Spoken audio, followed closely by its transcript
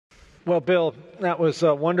Well, Bill, that was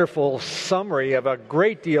a wonderful summary of a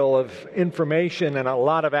great deal of information and a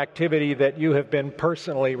lot of activity that you have been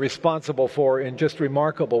personally responsible for in just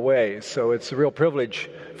remarkable ways. So it's a real privilege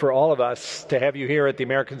for all of us to have you here at the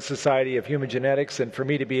American Society of Human Genetics and for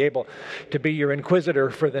me to be able to be your inquisitor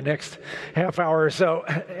for the next half hour or so,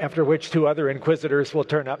 after which 2 other inquisitors will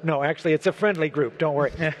turn up. No, actually, it's a friendly group. Don't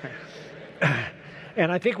worry. And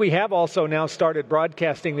I think we have also now started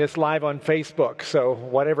broadcasting this live on Facebook, so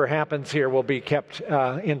whatever happens here will be kept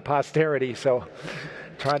in posterity, so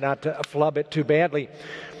try not to flub it too badly.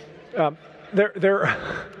 There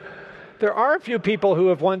are a few people who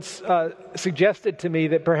have once suggested to me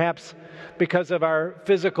that perhaps because of our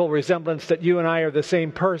physical resemblance that you and I are the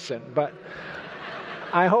same person, but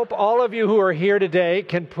I hope all of you who are here today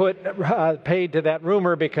can put paid to that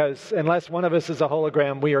rumor, because unless one of us is a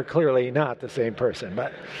hologram, we are clearly not the same person.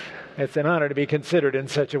 But it's an honor to be considered in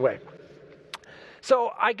such a way.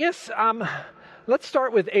 So I guess let's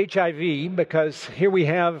start with HIV, because here we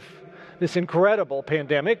have this incredible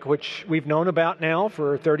pandemic, which we've known about now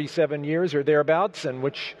for 37 years or thereabouts, and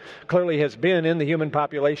which clearly has been in the human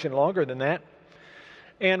population longer than that,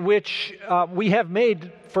 and which we have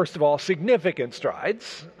made, first of all, significant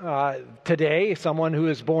strides. Today, someone who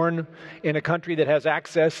is born in a country that has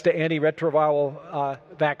access to antiretroviral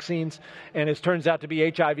vaccines and turns out to be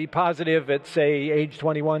HIV positive at, say, age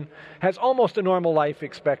 21, has almost a normal life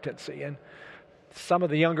expectancy. And some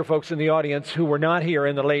of the younger folks in the audience who were not here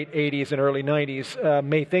in the late 80s and early 90s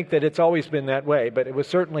may think that it's always been that way, but it was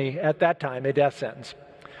certainly, at that time, a death sentence.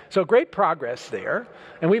 So great progress there.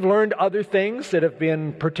 And we've learned other things that have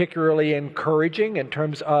been particularly encouraging in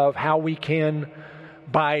terms of how we can,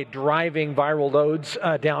 by driving viral loads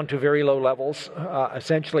down to very low levels,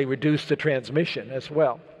 essentially reduce the transmission as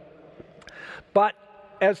well. But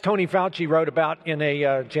as Tony Fauci wrote about in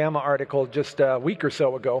a JAMA article just a week or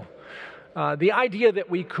so ago, the idea that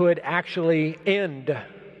we could actually end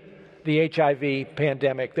the HIV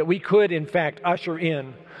pandemic, that we could in fact usher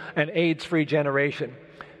in an AIDS-free generation,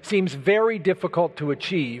 seems very difficult to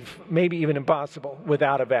achieve, maybe even impossible,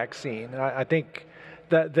 without a vaccine. I think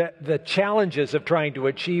the challenges of trying to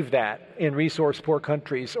achieve that in resource-poor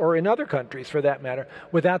countries, or in other countries for that matter,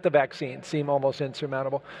 without the vaccine seem almost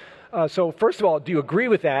insurmountable. So first of all, do you agree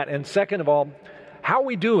with that? And second of all, how are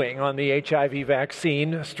we doing on the HIV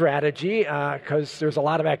vaccine strategy? Because there's a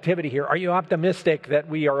lot of activity here. Are you optimistic that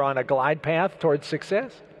we are on a glide path towards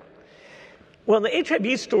success? Well, the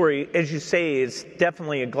HIV story, as you say, is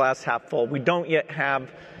definitely a glass half full. We don't yet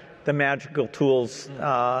have the magical tools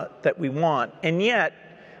that we want. And yet,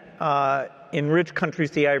 in rich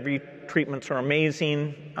countries, the IV treatments are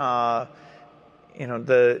amazing. The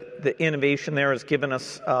innovation there has given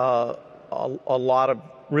us a lot of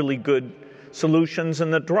really good solutions,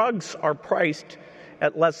 and the drugs are priced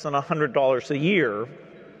at less than $100 a year.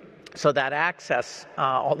 So that access,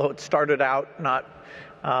 although it started out not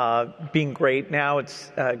being great, now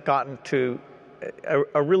it's gotten to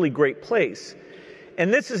a really great place.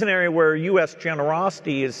 And this is an area where U.S.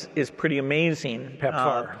 generosity is pretty amazing.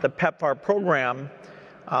 PEPFAR. The PEPFAR program,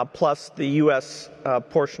 plus the U.S.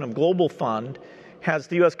 Portion of Global Fund, has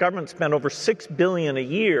the U.S. government spend over $6 billion a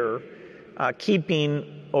year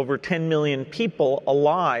keeping over 10 million people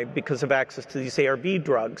alive because of access to these ARV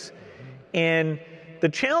drugs. And the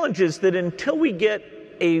challenge is that until we get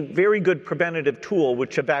a very good preventative tool,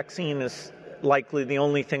 which a vaccine is likely the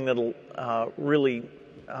only thing that'll really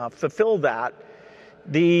fulfill that,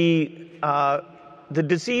 the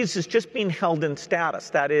disease is just being held in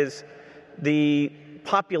status. That is, the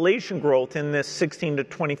population growth in this 16 to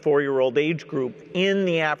 24-year-old age group in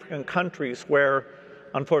the African countries where,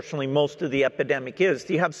 unfortunately, most of the epidemic is.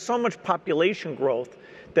 You have so much population growth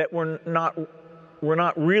that we're not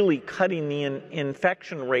really cutting the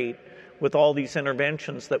infection rate with all these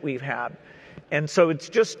interventions that we've had. And so it's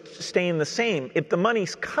just staying the same. If the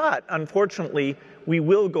money's cut, unfortunately, we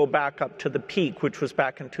will go back up to the peak, which was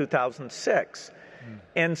back in 2006.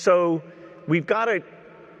 And so we've got to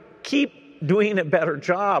keep doing a better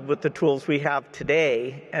job with the tools we have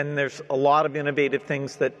today. And there's a lot of innovative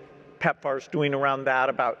things that PEPFAR is doing around that,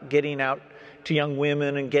 about getting out to young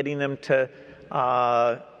women and getting them to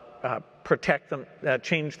protect them,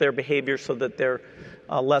 change their behavior so that they're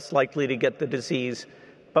less likely to get the disease.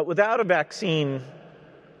 But without a vaccine,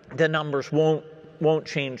 the numbers won't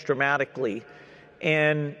change dramatically.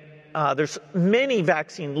 And there's many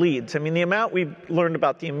vaccine leads. I mean, the amount we've learned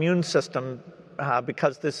about the immune system,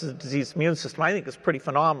 because this is a diseased immune system, I think is pretty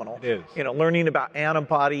phenomenal. It is. Learning about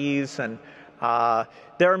antibodies, and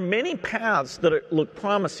there are many paths that look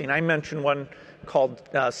promising. I mentioned one called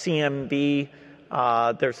CMV.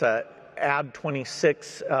 There's a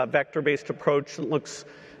Ad26 vector-based approach that looks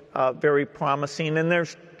very promising, and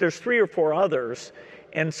there's 3 or 4 others.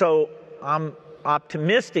 And so I'm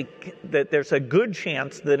optimistic that there's a good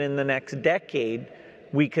chance that in the next decade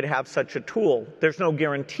we could have such a tool. There's no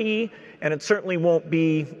guarantee, and it certainly won't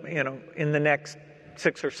be, in the next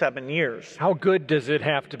 6 or 7 years. How good does it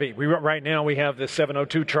have to be? Right now we have the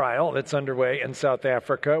 702 trial that's underway in South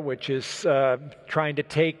Africa, which is trying to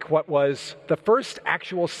take what was the first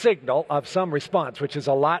actual signal of some response, which is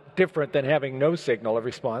a lot different than having no signal of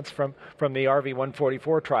response from the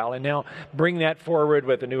RV144 trial, and now bring that forward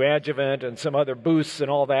with a new adjuvant and some other boosts and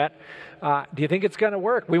all that. Do you think it's going to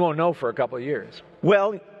work? We won't know for a couple of years.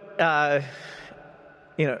 Well,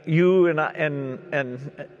 you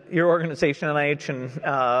and your organization, NIH,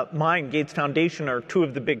 and mine, Gates Foundation, are 2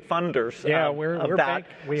 of the big funders. We're that.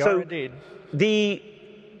 We are indeed.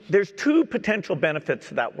 There's 2 potential benefits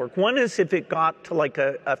to that work. One is if it got to like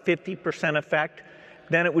a 50% effect,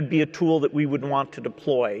 then it would be a tool that we would want to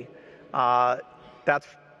deploy. That's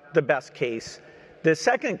the best case. The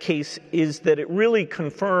second case is that it really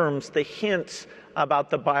confirms the hints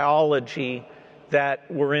about the biology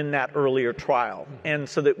that were in that earlier trial. And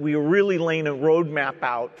so that we are really laying a roadmap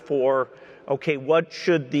out for, okay, what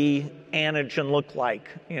should the antigen look like?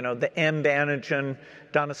 The M antigen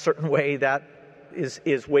done a certain way, that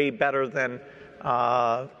is way better than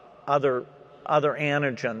other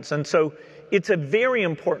antigens. And so it's a very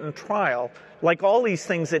important trial. Like all these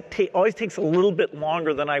things, it always takes a little bit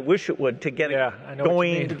longer than I wish it would to get it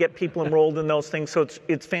going, to get people enrolled in those things. So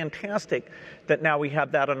it's fantastic that now we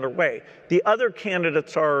have that underway. The other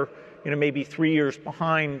candidates are, maybe 3 years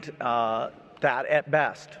behind that at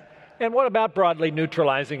best. And what about broadly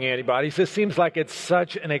neutralizing antibodies? This seems like it's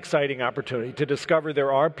such an exciting opportunity to discover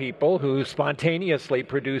there are people who spontaneously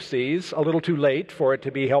produce these, a little too late for it to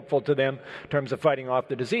be helpful to them in terms of fighting off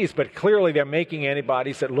the disease, but clearly they're making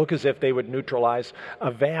antibodies that look as if they would neutralize a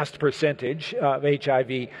vast percentage of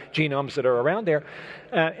HIV genomes that are around there.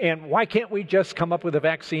 And why can't we just come up with a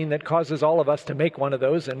vaccine that causes all of us to make one of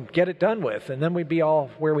those and get it done with, and then we'd be all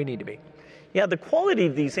where we need to be? Yeah, the quality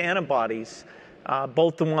of these antibodies,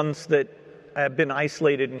 both the ones that have been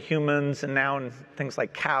isolated in humans and now in things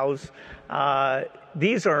like cows,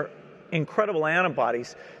 these are incredible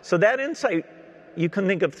antibodies. So that insight, you can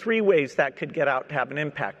think of 3 ways that could get out to have an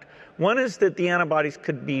impact. One is that the antibodies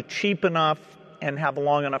could be cheap enough and have a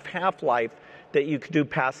long enough half-life that you could do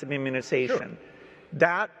passive immunization. Sure.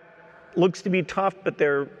 That looks to be tough, but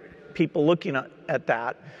there are people looking at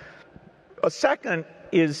that. A second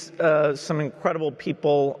is some incredible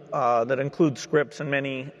people that include Scripps and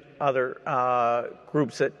many other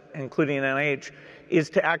groups, including NIH, is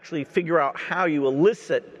to actually figure out how you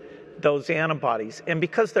elicit those antibodies. And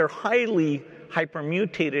because they're highly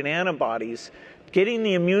hypermutated antibodies, getting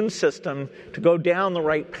the immune system to go down the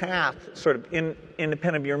right path, sort of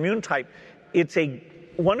independent of your immune type, it's a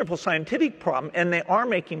wonderful scientific problem, and they are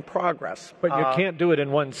making progress. But you can't do it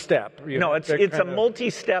in one step. No, it's a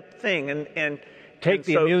multi-step thing, and take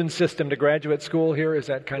the immune system to graduate school here. Is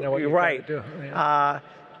that kind of what you're trying to do? Yeah.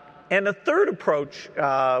 And a third approach,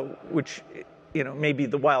 which may be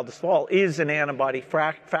the wildest of all, is an antibody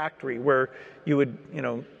factory where you would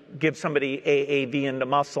give somebody AAV into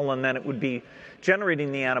muscle, and then it would be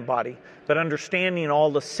generating the antibody. But understanding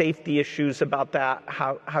all the safety issues about that,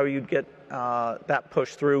 how you'd get that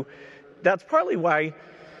pushed through, that's partly why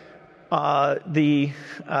the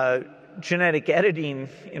genetic editing,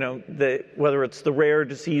 whether it's the rare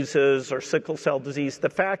diseases or sickle cell disease, the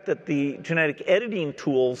fact that the genetic editing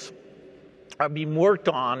tools are being worked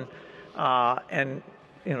on, and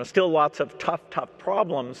still lots of tough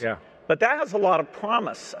problems. Yeah. But that has a lot of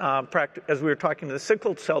promise. In fact, as we were talking to the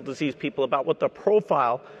sickle cell disease people about what the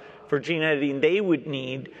profile for gene editing they would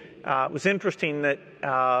need, it was interesting that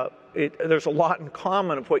there's a lot in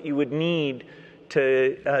common of what you would need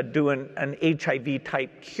to do an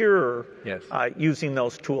HIV-type cure. Yes. Using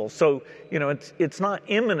those tools. So, it's not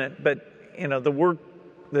imminent, but, the work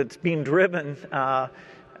that's being driven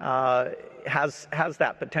has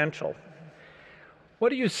that potential. What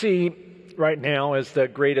do you see right now as the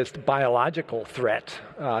greatest biological threat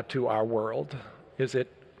to our world? Is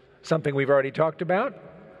it something we've already talked about?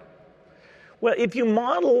 Well, if you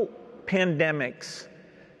model pandemics,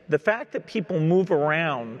 the fact that people move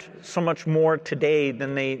around so much more today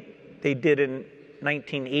than they did in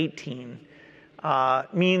 1918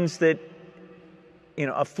 means that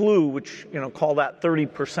a flu, which call that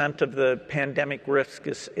 30% of the pandemic risk,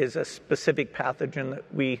 is a specific pathogen that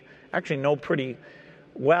we actually know pretty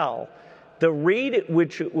well. The rate at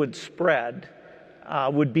which it would spread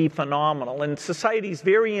would be phenomenal, and societies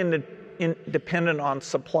very dependent on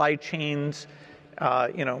supply chains,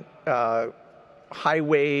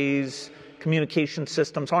 highways, communication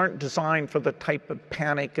systems aren't designed for the type of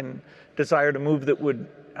panic and desire to move that would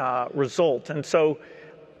result. And so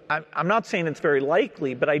I'm not saying it's very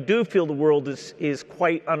likely, but I do feel the world is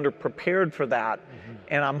quite underprepared for that. Mm-hmm.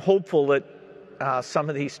 And I'm hopeful that some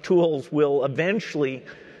of these tools will eventually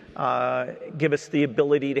give us the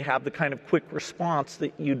ability to have the kind of quick response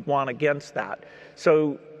that you'd want against that.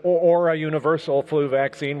 So, or a universal flu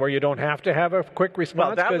vaccine where you don't have to have a quick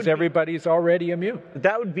response because everybody's already immune.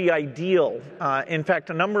 That would be ideal. In fact,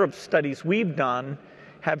 a number of studies we've done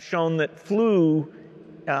have shown that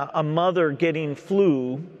a mother getting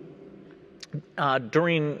flu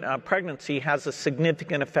during pregnancy has a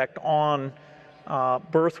significant effect on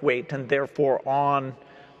birth weight and therefore on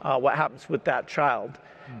what happens with that child.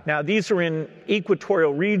 Now, these are in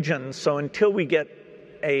equatorial regions, so until we get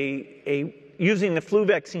using the flu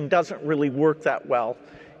vaccine doesn't really work that well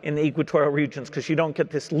in the equatorial regions because you don't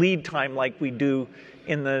get this lead time like we do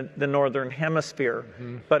in the northern hemisphere.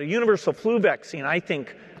 Mm-hmm. But a universal flu vaccine, I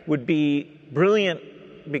think, would be brilliant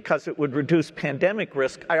because it would reduce pandemic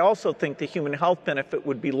risk. I also think the human health benefit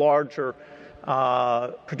would be larger,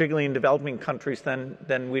 particularly in developing countries,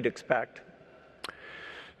 than we'd expect.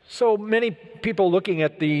 So many people looking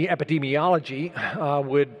at the epidemiology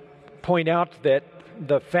would point out that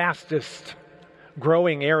the fastest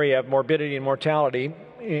growing area of morbidity and mortality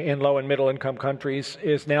in low and middle income countries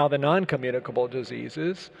is now the non-communicable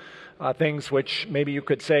diseases, things which maybe you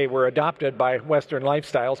could say were adopted by Western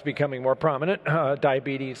lifestyles becoming more prominent,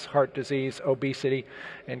 diabetes, heart disease, obesity,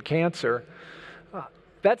 and cancer.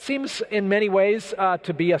 That seems in many ways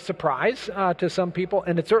to be a surprise to some people,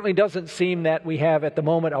 and it certainly doesn't seem that we have at the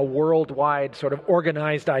moment a worldwide sort of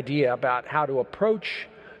organized idea about how to approach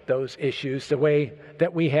those issues the way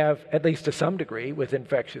that we have, at least to some degree, with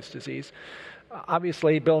infectious disease.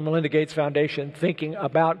 Obviously, Bill and Melinda Gates Foundation, thinking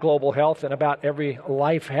about global health and about every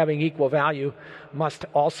life having equal value, must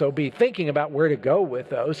also be thinking about where to go with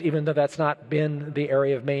those, even though that's not been the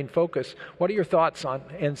area of main focus. What are your thoughts on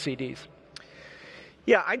NCDs?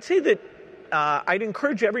 Yeah, I'd say that I'd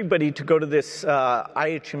encourage everybody to go to this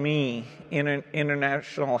IHME,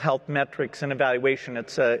 International Health Metrics and Evaluation.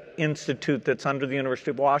 It's an institute that's under the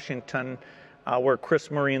University of Washington where Chris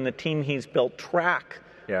Murray and the team he's built track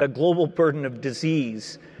the global burden of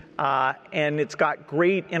disease. And it's got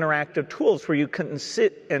great interactive tools where you can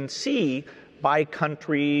sit and see by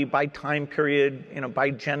country, by time period, by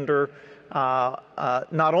gender,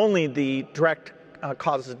 not only the direct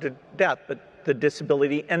causes of death, but the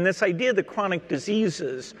disability. And this idea that chronic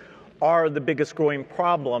diseases are the biggest growing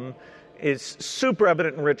problem is super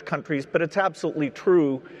evident in rich countries, but it's absolutely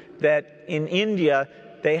true that in India,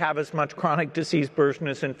 they have as much chronic disease burden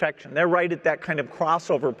as infection. They're right at that kind of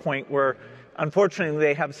crossover point where, unfortunately,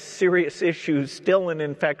 they have serious issues still in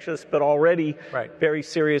infectious, but already very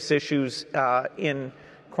serious issues in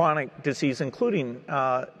chronic disease, including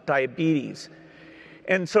diabetes.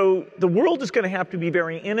 And so the world is going to have to be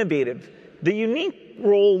very innovative. The unique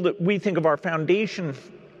role that we think of our foundation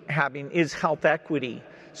having is health equity.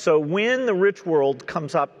 So when the rich world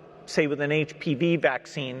comes up, say with an HPV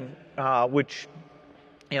vaccine, which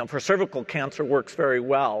for cervical cancer works very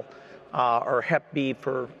well, or Hep B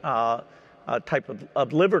for a type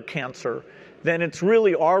of liver cancer, then it's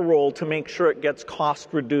really our role to make sure it gets cost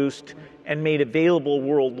reduced and made available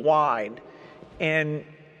worldwide. And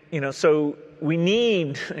so we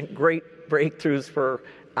need great breakthroughs for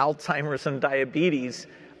Alzheimer's and diabetes.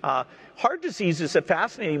 Heart disease is a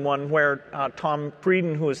fascinating one where Tom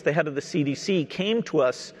Frieden, who is the head of the CDC, came to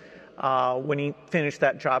us when he finished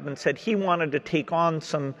that job and said he wanted to take on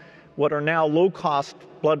some what are now low-cost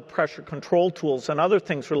blood pressure control tools and other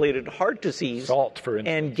things related to heart disease, salt, for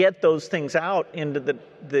instance, and get those things out into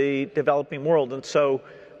the developing world. And so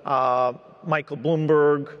Michael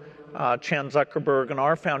Bloomberg, Chan Zuckerberg, and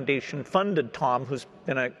our foundation funded Tom, who's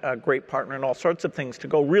been a great partner in all sorts of things, to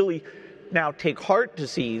go really now take heart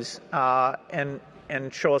disease and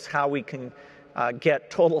show us how we can get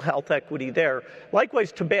total health equity there.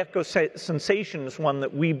 Likewise, tobacco cessation is one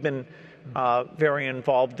that we've been very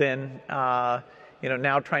involved in,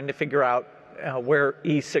 now trying to figure out where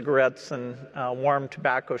e-cigarettes and warm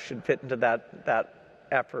tobacco should fit into that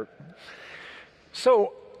effort.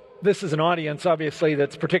 So this is an audience, obviously,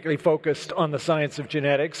 that's particularly focused on the science of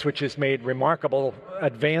genetics, which has made remarkable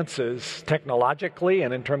advances technologically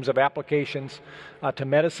and in terms of applications to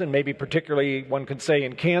medicine, maybe particularly, one could say,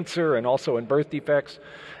 in cancer and also in birth defects.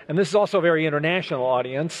 And this is also a very international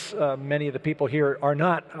audience. Many of the people here are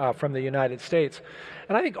not from the United States.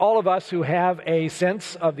 And I think all of us who have a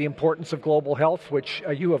sense of the importance of global health, which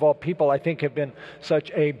you of all people I think have been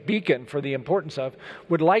such a beacon for the importance of,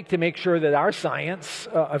 would like to make sure that our science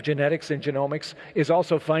of genetics and genomics is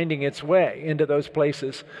also finding its way into those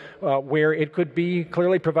places where it could be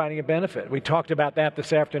clearly providing a benefit. We talked about that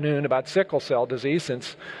this afternoon about sickle cell disease,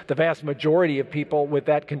 since the vast majority of people with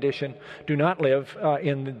that condition do not live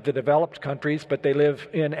in the developed countries, but they live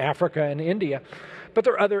in Africa and India. But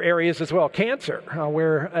there are other areas as well. Cancer,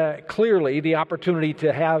 where clearly the opportunity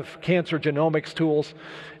to have cancer genomics tools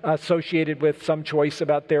associated with some choice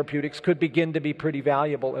about therapeutics could begin to be pretty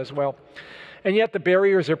valuable as well. And yet the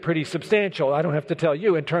barriers are pretty substantial, I don't have to tell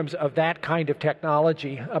you, in terms of that kind of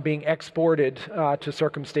technology being exported to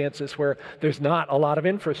circumstances where there's not a lot of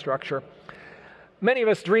infrastructure. Many of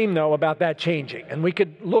us dream, though, about that changing. And we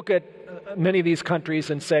could look at many of these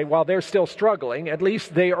countries and say, while they're still struggling, at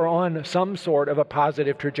least they are on some sort of a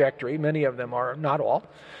positive trajectory. Many of them are, not all,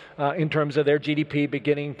 in terms of their GDP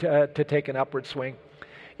beginning to take an upward swing.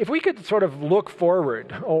 If we could sort of look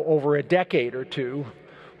forward over a decade or two,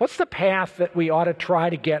 what's the path that we ought to try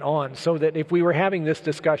to get on so that if we were having this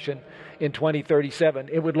discussion in 2037,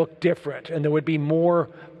 it would look different and there would be more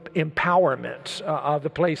empowerment of the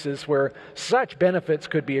places where such benefits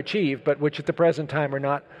could be achieved, but which at the present time are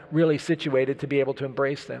not really situated to be able to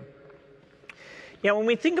embrace them? Yeah, when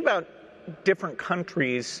we think about different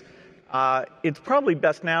countries, it's probably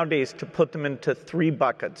best nowadays to put them into three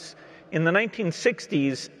buckets. In the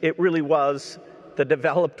 1960s, it really was the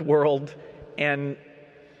developed world and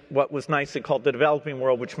what was nicely called the developing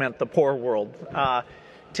world, which meant the poor world.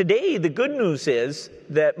 Today, the good news is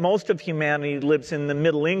that most of humanity lives in the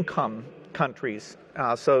middle-income countries.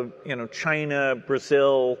 So, China,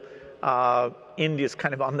 Brazil, India's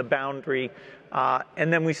kind of on the boundary,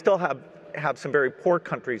 and then we still have some very poor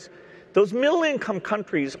countries. Those middle-income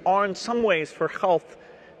countries are, in some ways, for health,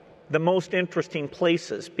 the most interesting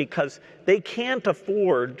places because they can't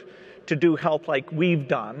afford to do health like we've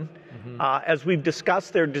done. Mm-hmm. As we've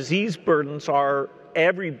discussed, their disease burdens are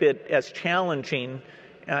every bit as challenging.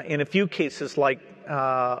 In a few cases like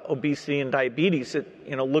obesity and diabetes, it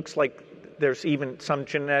looks like there's even some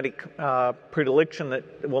genetic predilection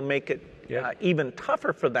that will make it even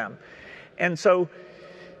tougher for them. And so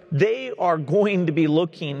they are going to be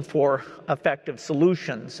looking for effective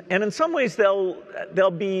solutions. And in some ways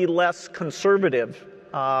they'll be less conservative,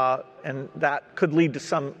 and that could lead to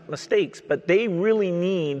some mistakes. But they really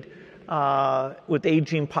need, with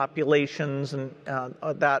aging populations and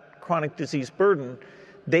that chronic disease burden,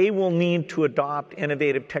 they will need to adopt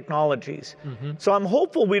innovative technologies. Mm-hmm. So I'm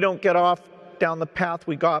hopeful we don't get off down the path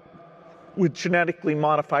we got with genetically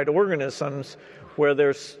modified organisms, where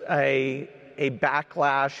there's a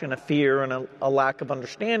backlash and a fear and a lack of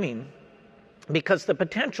understanding, because the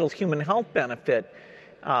potential human health benefit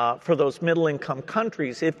for those middle-income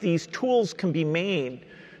countries, if these tools can be made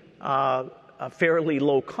fairly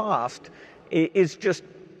low cost, is just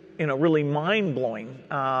really mind-blowing.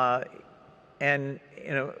 And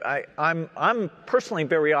I'm personally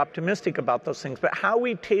very optimistic about those things. But how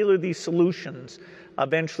we tailor these solutions,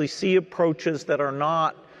 eventually see approaches that are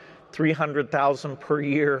not 300,000 per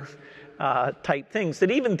year type things,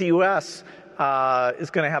 that even the U.S.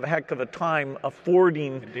 Is going to have a heck of a time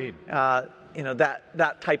affording. Indeed.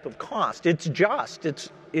 That type of cost. It's just,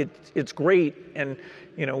 it's great, and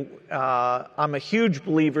I'm a huge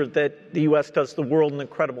believer that the U.S. does the world an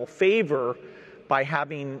incredible favor by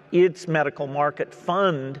having its medical market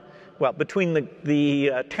fund, well, between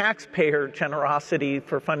the taxpayer generosity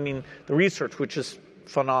for funding the research, which is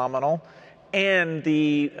phenomenal, and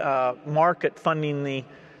the market funding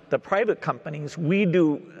the private companies, we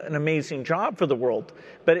do an amazing job for the world.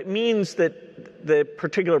 But it means that the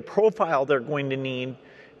particular profile they're going to need,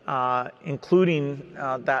 including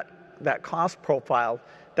that cost profile,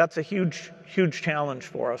 that's a huge, huge challenge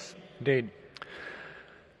for us. Indeed.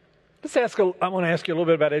 I want to ask you a little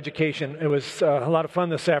bit about education. It was a lot of fun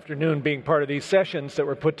this afternoon being part of these sessions that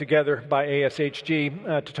were put together by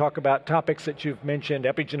ASHG to talk about topics that you've mentioned,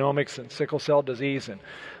 epigenomics and sickle cell disease, and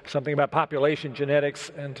something about population genetics.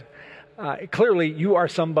 And clearly you are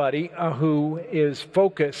somebody who is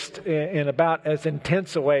focused in about as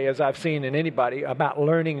intense a way as I've seen in anybody about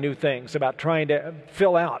learning new things, about trying to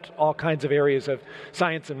fill out all kinds of areas of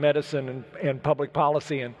science and medicine and public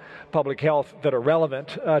policy and public health that are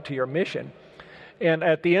relevant to your mission. And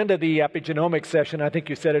at the end of the epigenomics session, I think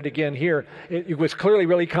you said it again here, it was clearly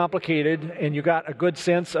really complicated, and you got a good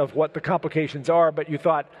sense of what the complications are, but you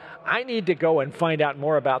thought, I need to go and find out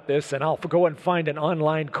more about this, and I'll go and find an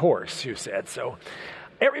online course, you said. So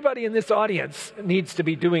everybody in this audience needs to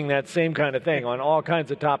be doing that same kind of thing on all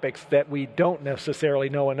kinds of topics that we don't necessarily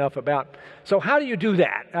know enough about. So how do you do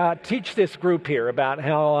that? Teach this group here about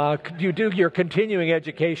how you do your continuing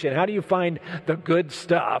education. How do you find the good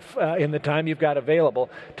stuff in the time you've got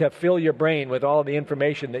available to fill your brain with all the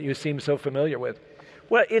information that you seem so familiar with?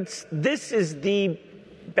 Well, this is the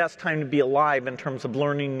best time to be alive in terms of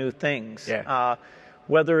learning new things. Yeah.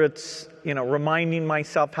 Whether it's, reminding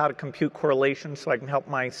myself how to compute correlations so I can help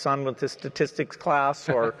my son with his statistics class,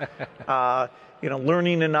 or,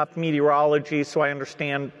 learning enough meteorology so I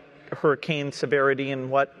understand hurricane severity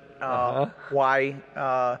and why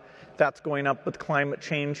that's going up with climate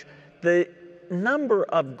change. The number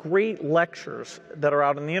of great lectures that are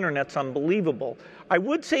out on the internet's unbelievable. I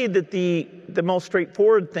would say that the most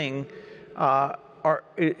straightforward thing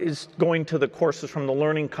is going to the courses from the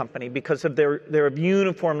Learning Company, because they're of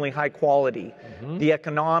uniformly high quality. Mm-hmm. The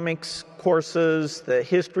economics courses, the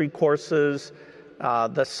history courses,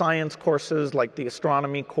 the science courses like the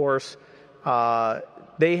astronomy course,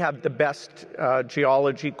 they have the best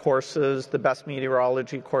geology courses, the best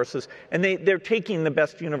meteorology courses, and they're taking the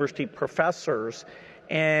best university professors,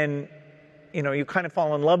 and you kind of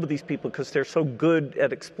fall in love with these people because they're so good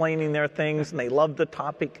at explaining their things, and they love the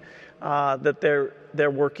topic that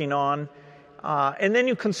they're working on, and then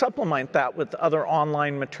you can supplement that with other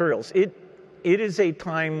online materials. It is a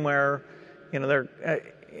time where they're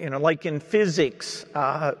like in physics,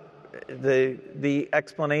 the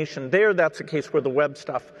explanation there, that's a case where the web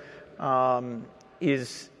stuff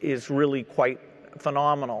is really quite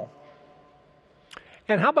phenomenal.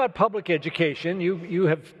 And how about public education? You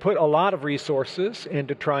have put a lot of resources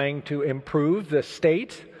into trying to improve the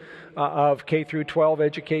state of K through 12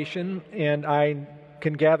 education, and I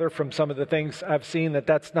can gather from some of the things I've seen that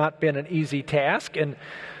that's not been an easy task, and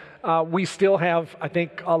we still have, I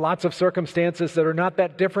think, lots of circumstances that are not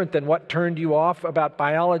that different than what turned you off about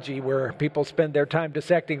biology, where people spend their time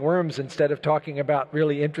dissecting worms instead of talking about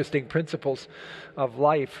really interesting principles of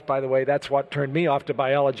life. By the way, that's what turned me off to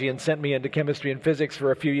biology and sent me into chemistry and physics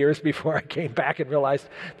for a few years before I came back and realized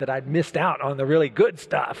that I'd missed out on the really good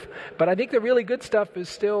stuff. But I think the really good stuff is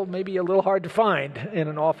still maybe a little hard to find in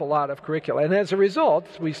an awful lot of curricula. And as a result,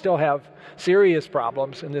 we still have serious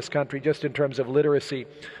problems in this country just in terms of literacy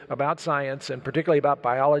about science, and particularly about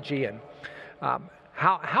biology. And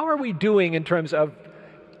how are we doing in terms of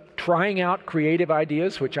trying out creative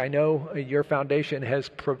ideas, which I know your foundation has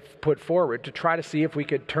put forward, to try to see if we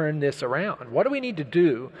could turn this around? What do we need to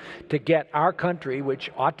do to get our country,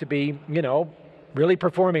 which ought to be, really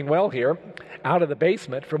performing well here, out of the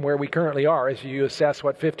basement from where we currently are as you assess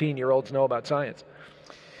what 15-year-olds know about science?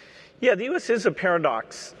 Yeah, the U.S. is a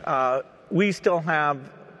paradox. We still have,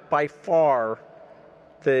 by far,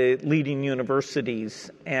 the leading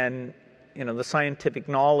universities, and the scientific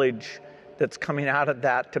knowledge that's coming out of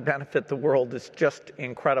that to benefit the world is just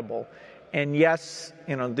incredible. And yes,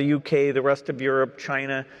 the UK, the rest of Europe,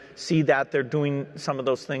 China see that. They're doing some of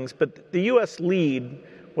those things. But the US lead,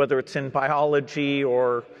 whether it's in biology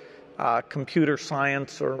or computer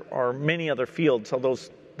science or many other fields, although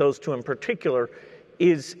those two in particular,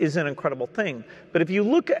 is an incredible thing. But if you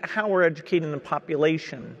look at how we're educating the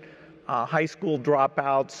population, high school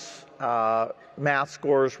dropouts, math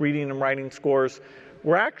scores, reading and writing scores,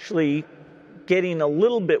 we're actually getting a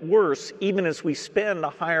little bit worse even as we spend a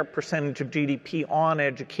higher percentage of GDP on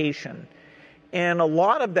education. And a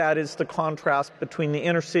lot of that is the contrast between the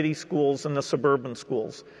inner city schools and the suburban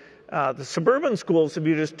schools. The suburban schools, if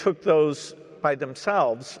you just took those by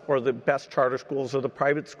themselves, or the best charter schools or the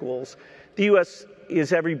private schools, the U.S.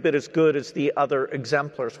 is every bit as good as the other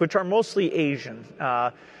exemplars, which are mostly Asian.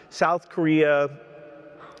 South Korea,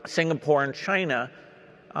 Singapore, and China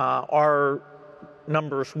are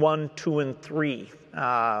numbers 1, 2, and 3.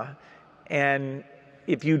 And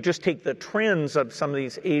if you just take the trends of some of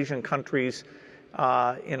these Asian countries,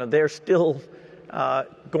 they're still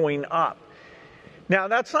going up. Now,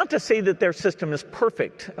 that's not to say that their system is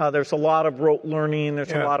perfect. There's a lot of rote learning.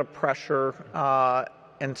 There's a lot of pressure.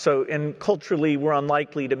 And culturally, we're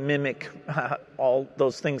unlikely to mimic all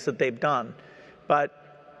those things that they've done. But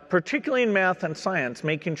particularly in math and science,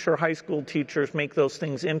 making sure high school teachers make those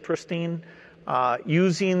things interesting,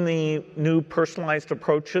 using the new personalized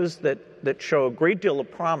approaches that show a great deal of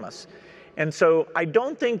promise. And so I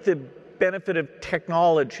don't think the benefit of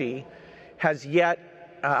technology has yet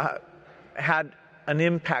had an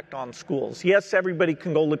impact on schools. Yes, everybody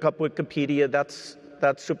can go look up Wikipedia. That's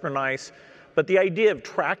super nice. But the idea of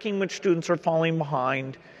tracking which students are falling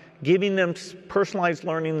behind, giving them personalized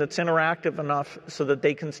learning that's interactive enough so that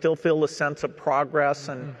they can still feel a sense of progress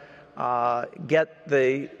and get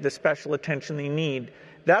the special attention they need,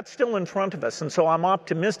 That's still in front of us, and so I'm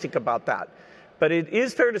optimistic about that. But it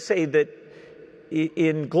is fair to say that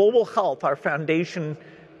in global health, our foundation,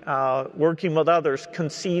 working with others, can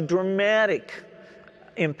see dramatic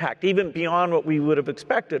impact, even beyond what we would have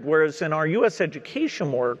expected. Whereas in our U.S.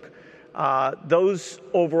 education work, those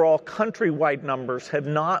overall countrywide numbers have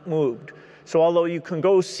not moved. So although you can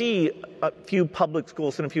go see a few public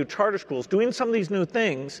schools and a few charter schools doing some of these new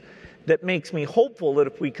things, that makes me hopeful that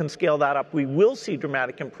if we can scale that up, we will see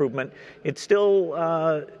dramatic improvement. It's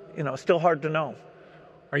still, still hard to know.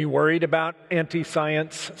 Are you worried about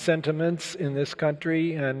anti-science sentiments in this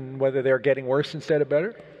country and whether they're getting worse instead of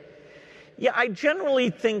better? Yeah, I generally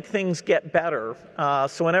think things get better.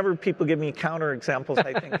 So whenever people give me counterexamples,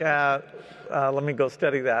 I think, let me go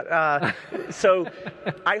study that. So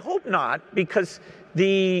I hope not, because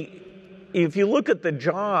if you look at the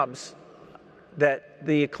jobs that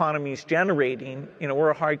the economy is generating, we're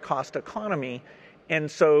a high-cost economy, and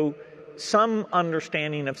so some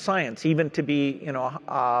understanding of science, even to be,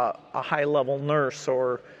 a high-level nurse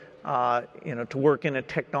or, to work in a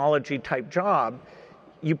technology-type job,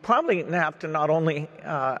 you probably have to not only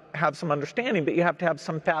have some understanding, but you have to have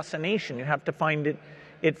some fascination. You have to find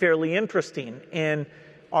it fairly interesting. And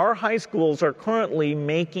our high schools are currently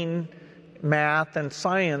making math and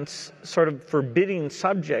science sort of forbidding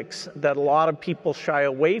subjects that a lot of people shy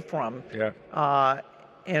away from. Yeah.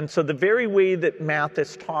 And so the very way that math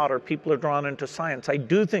is taught or people are drawn into science, I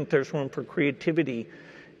do think there's room for creativity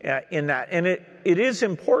in that. And it is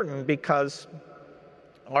important because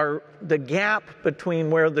the gap between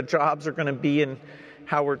where the jobs are going to be and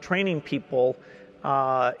how we're training people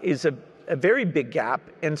is a very big gap.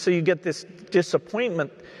 And so you get this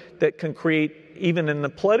disappointment that can create, even in the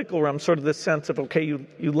political realm, sort of the sense of, okay,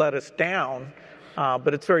 you let us down,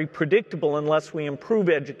 but it's very predictable unless we improve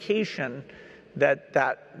education that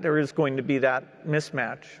there is going to be that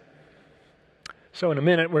mismatch. So in a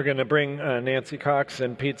minute, we're going to bring Nancy Cox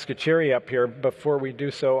and Pete Scaccieri up here. Before we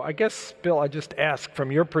do so, I guess, Bill, I just ask,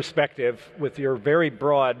 from your perspective, with your very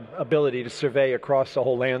broad ability to survey across the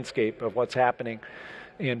whole landscape of what's happening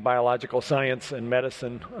in biological science and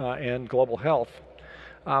medicine and global health,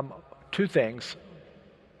 two things.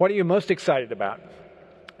 What are you most excited about,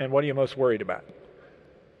 and what are you most worried about?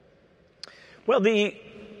 Well, the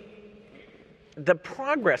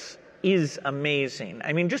progress is amazing.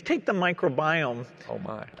 I mean, just take the microbiome. Oh,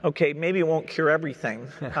 my. Okay, maybe it won't cure everything,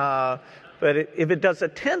 but if it does a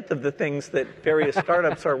tenth of the things that various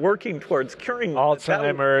startups are working towards curing,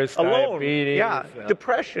 Alzheimer's, alone, diabetes,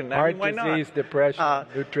 depression, heart why not? disease, depression,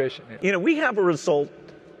 nutrition. Yeah. We have a result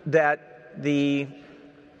that the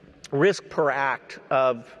risk per act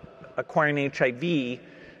of acquiring HIV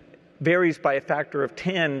varies by a factor of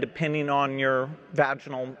 10 depending on your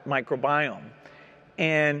vaginal microbiome.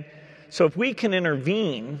 And so if we can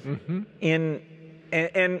intervene and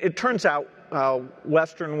it turns out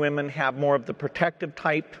Western women have more of the protective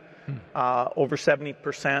type, over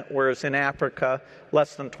 70%, whereas in Africa,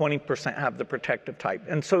 less than 20% have the protective type.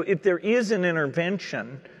 And so if there is an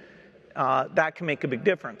intervention, that can make a big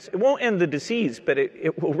difference. It won't end the disease, but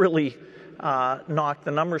it will really knock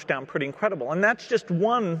the numbers down pretty incredible. And that's just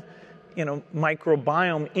one,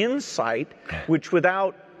 microbiome insight, which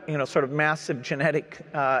without, sort of massive genetic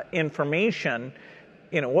information,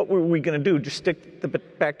 what were we going to do? Just stick the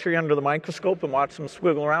bacteria under the microscope and watch them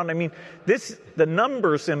squiggle around? I mean, the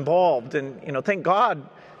numbers involved, and, thank God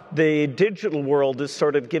the digital world is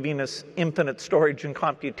sort of giving us infinite storage and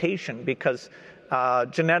computation, because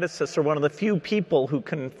geneticists are one of the few people who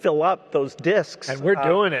can fill up those disks. And we're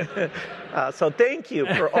doing it. So thank you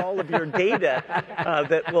for all of your data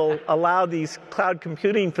that will allow these cloud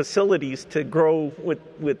computing facilities to grow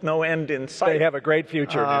with no end in sight. They have a great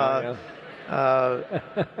future now. Yeah.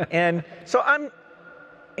 And so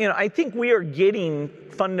I think we are getting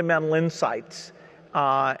fundamental insights.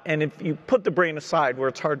 And if you put the brain aside, where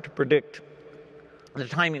it's hard to predict the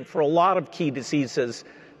timing for a lot of key diseases,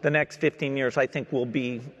 the next 15 years, I think, will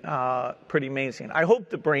be pretty amazing. I hope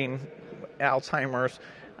the brain, Alzheimer's,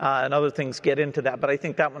 and other things get into that, but I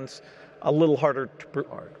think that one's a little harder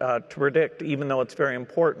to predict, even though it's very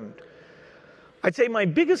important. I'd say my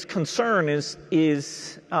biggest concern is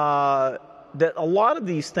that a lot of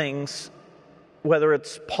these things, whether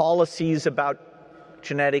it's policies about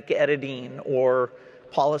genetic editing or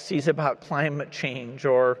policies about climate change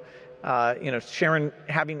or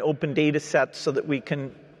having open data sets so that we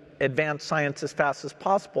can advance science as fast as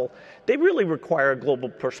possible, they really require a global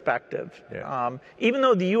perspective. Yeah. Even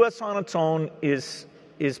though the U.S. on its own is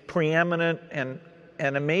preeminent and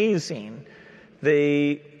amazing,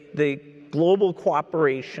 the global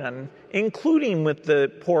cooperation including with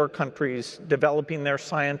the poorer countries, developing their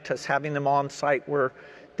scientists, having them on site where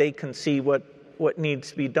they can see what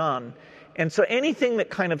needs to be done. And so anything that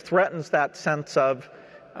kind of threatens that sense of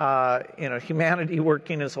humanity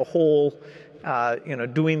working as a whole,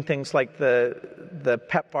 doing things like the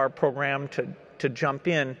PEPFAR program to jump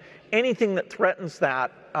in, anything that threatens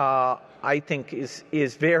that, I think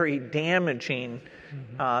is very damaging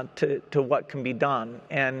to what can be done.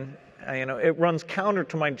 And it runs counter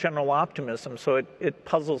to my general optimism, so it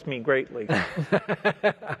puzzles me greatly.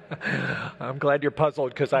 I'm glad you're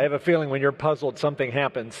puzzled, because I have a feeling when you're puzzled, something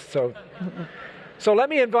happens. So let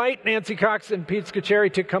me invite Nancy Cox and Pete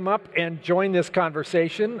Scaccieri to come up and join this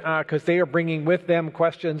conversation, because they are bringing with them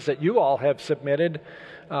questions that you all have submitted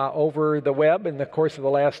over the web in the course of the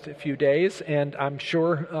last few days. And I'm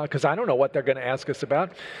sure, because I don't know what they're going to ask us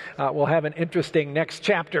about, we'll have an interesting next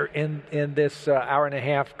chapter in this hour and a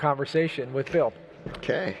half conversation with Bill.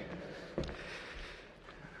 Okay.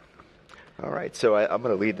 All right, so I'm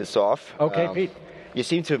going to lead this off. Okay, Pete. You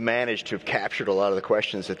seem to have managed to have captured a lot of the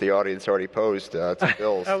questions that the audience already posed to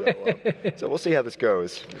Bill, so we'll see how this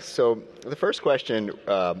goes. So the first question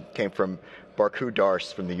came from Barku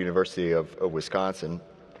Dars from the University of Wisconsin.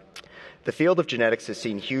 The field of genetics has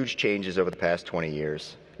seen huge changes over the past 20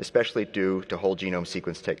 years, especially due to whole genome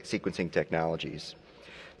sequencing technologies.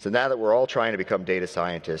 So now that we're all trying to become data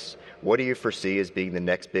scientists, what do you foresee as being the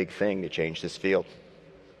next big thing to change this field?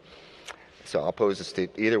 So I'll pose this to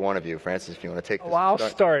either one of you. Francis, if you want to take this. Well, I'll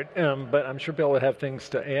start, but I'm sure Bill would have things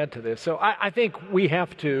to add to this. So I think we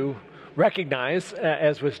have to recognize,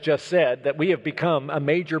 as was just said, that we have become a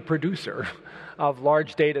major producer of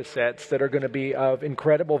large data sets that are going to be of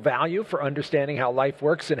incredible value for understanding how life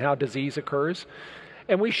works and how disease occurs.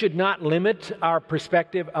 And we should not limit our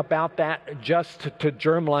perspective about that just to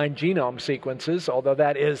germline genome sequences, although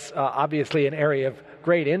that is obviously an area of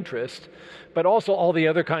great interest, but also all the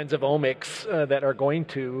other kinds of omics that are going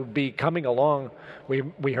to be coming along.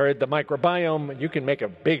 We heard the microbiome. You can make a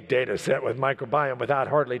big data set with microbiome without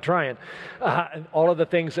hardly trying. All of the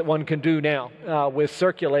things that one can do now with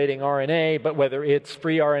circulating RNA, but whether it's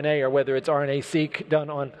free RNA or whether it's RNA-seq done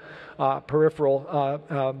on peripheral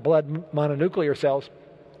blood mononuclear cells,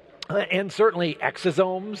 and certainly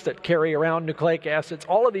exosomes that carry around nucleic acids,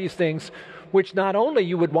 all of these things which not only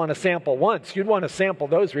you would want to sample once, you'd want to sample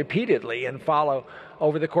those repeatedly and follow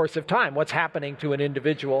over the course of time what's happening to an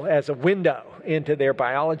individual as a window into their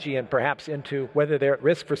biology and perhaps into whether they're at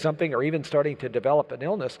risk for something or even starting to develop an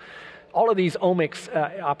illness. All of these omics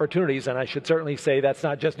opportunities, and I should certainly say that's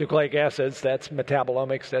not just nucleic acids, that's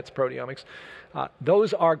metabolomics, that's proteomics,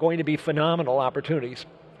 those are going to be phenomenal opportunities.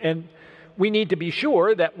 And we need to be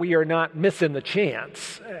sure that we are not missing the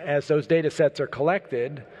chance as those data sets are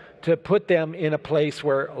collected to put them in a place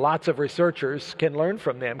where lots of researchers can learn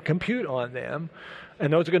from them, compute on them.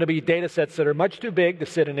 And those are going to be data sets that are much too big to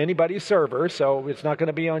sit in anybody's server, so it's not going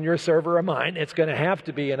to be on your server or mine. It's going to have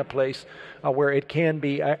to be in a place where it can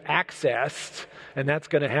be accessed, and that's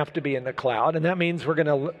going to have to be in the cloud. And that means we're going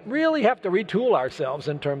to really have to retool ourselves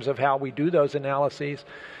in terms of how we do those analyses,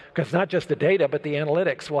 because not just the data, but the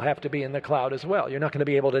analytics will have to be in the cloud as well. You're not going to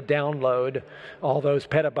be able to download all those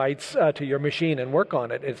petabytes to your machine and work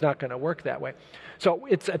on it. It's not going to work that way. So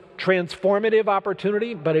it's a transformative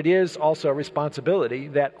opportunity, but it is also a responsibility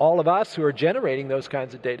that all of us who are generating those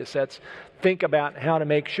kinds of data sets think about how to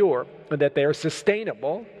make sure that they're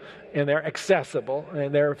sustainable and they're accessible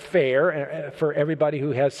and they're fair for everybody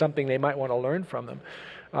who has something they might want to learn from them.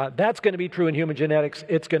 That's going to be true in human genetics.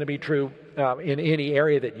 It's going to be true in any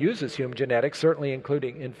area that uses human genetics, certainly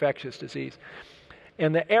including infectious disease.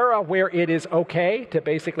 And the era where it is okay to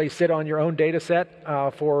basically sit on your own data set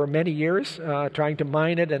for many years, trying to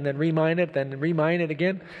mine it and then remine it, then remine it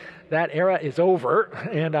again, that era is over.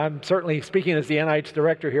 And I'm certainly speaking as the NIH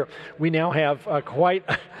director here. We now have quite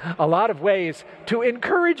a lot of ways to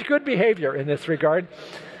encourage good behavior in this regard.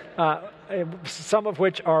 Some of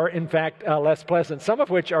which are, in fact, less pleasant. Some of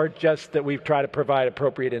which are just that we've tried to provide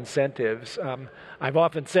appropriate incentives. I've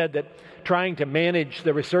often said that trying to manage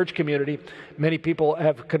the research community, many people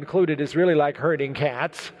have concluded is really like herding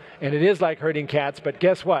cats. And it is like herding cats, but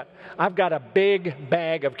guess what? I've got a big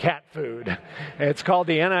bag of cat food. It's called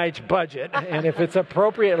the NIH budget. And if it's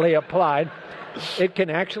appropriately applied, it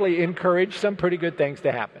can actually encourage some pretty good things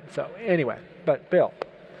to happen. So anyway, but Bill,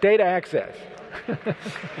 data access.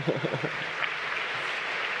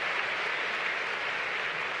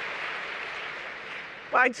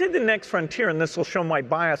 Well, I'd say the next frontier, and this will show my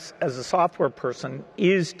bias as a software person,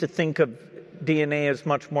 is to think of DNA as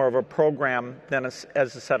much more of a program than as a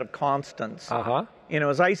set of constants. Uh-huh.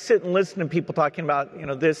 As I sit and listen to people talking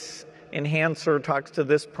about, this enhancer talks to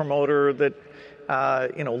this promoter that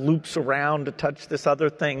loops around to touch this other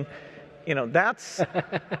thing.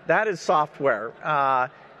 That is software.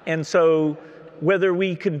 And so whether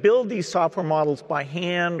we can build these software models by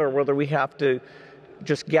hand or whether we have to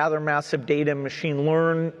just gather massive data and machine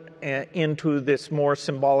learn into this more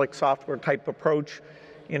symbolic software type approach,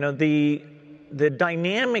 the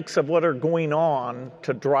dynamics of what are going on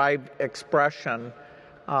to drive expression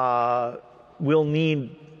will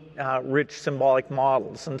need rich symbolic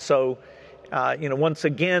models. And so, once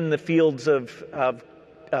again, the fields of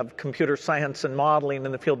computer science and modeling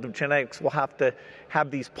in the field of genetics will have to have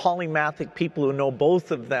these polymathic people who know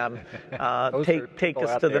both of them take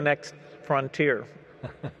us to the next frontier.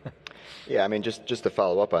 Yeah, I mean, just to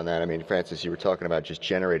follow up on that, I mean, Francis, you were talking about just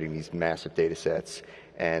generating these massive data sets,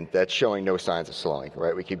 and that's showing no signs of slowing,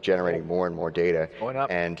 right? We keep generating more and more data,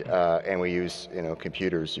 and we use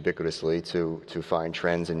computers ubiquitously to find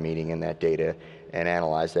trends and meaning in that data and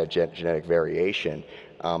analyze that genetic variation.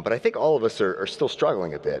 But I think all of us are still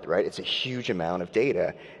struggling a bit, right? It's a huge amount of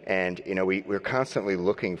data, and we're constantly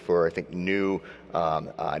looking for, I think, new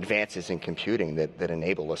advances in computing that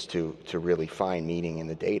enable us to really find meaning in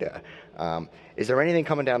the data. Is there anything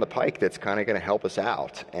coming down the pike that's kind of going to help us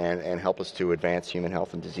out and help us to advance human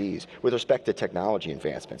health and disease with respect to technology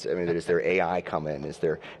advancements? I mean, is there AI coming? Is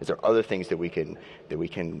there other things that we can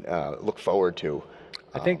look forward to?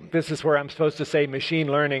 I think this is where I'm supposed to say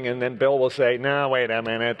machine learning, and then Bill will say, no, wait a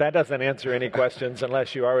minute, that doesn't answer any questions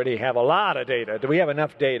unless you already have a lot of data. Do we have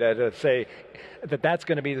enough data to say that that's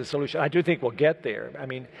going to be the solution? I do think we'll get there. I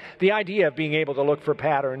mean, the idea of being able to look for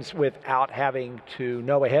patterns without having to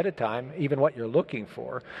know ahead of time even what you're looking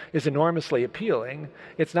for is enormously appealing.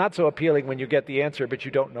 It's not so appealing when you get the answer but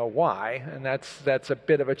you don't know why, and that's a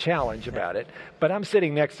bit of a challenge about it. But I'm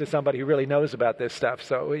sitting next to somebody who really knows about this stuff,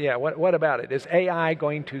 so yeah, what about it? Is AI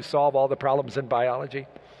going to solve all the problems in biology?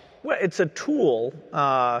 Well, it's a tool.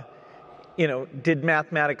 Did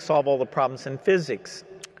mathematics solve all the problems in physics?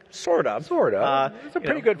 Sort of. It's a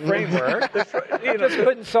pretty good framework. Just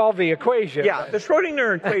couldn't solve the equation. Yeah, the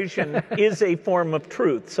Schrodinger equation is a form of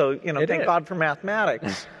truth. So, thank God for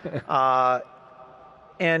mathematics.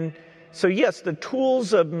 And so, yes, the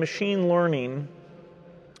tools of machine learning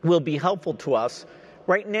will be helpful to us.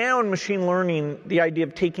 Right now in machine learning, the idea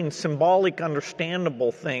of taking symbolic,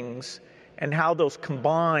 understandable things and how those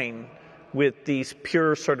combine with these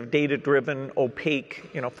pure sort of data-driven,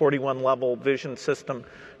 opaque, 41-level vision system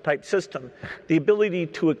type system, the ability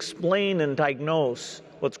to explain and diagnose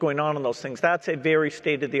what's going on in those things, that's a very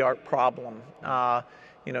state-of-the-art problem. For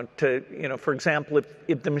example,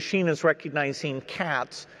 if the machine is recognizing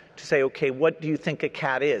cats, to say, okay, what do you think a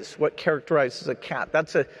cat is? What characterizes a cat?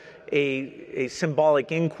 That's a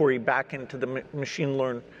symbolic inquiry back into the machine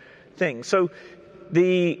learned thing. So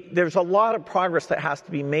there's a lot of progress that has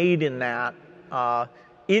to be made in that.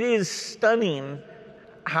 It is stunning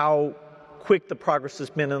how quick the progress has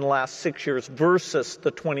been in the last 6 years versus the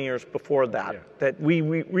 20 years before that. Yeah. That we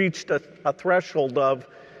reached a threshold of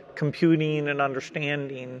computing and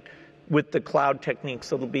understanding with the cloud techniques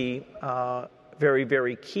that'll be very,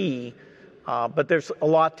 very key. But there's a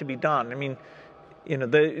lot to be done. I mean,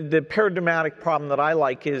 the paradigmatic problem that I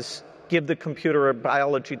like is give the computer a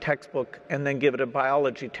biology textbook and then give it a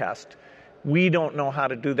biology test. We don't know how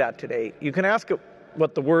to do that today. You can ask it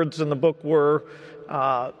what the words in the book were,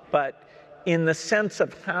 but in the sense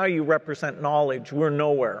of how you represent knowledge, we're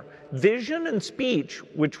nowhere. Vision and speech,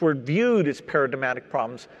 which were viewed as paradigmatic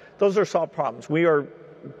problems, those are solved problems. We are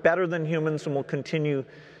better than humans and will continue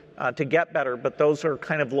to get better, but those are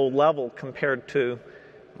kind of low level compared to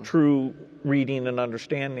true reading and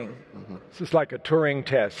understanding. Mm-hmm. This is like a Turing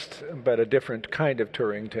test, but a different kind of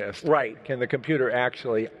Turing test. Right. Can the computer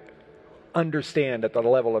actually understand at the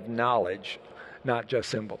level of knowledge, not just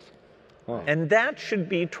symbols? Wow. And that should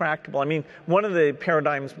be tractable. I mean, one of the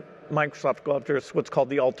paradigms Microsoft go after is what's called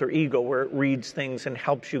the alter ego, where it reads things and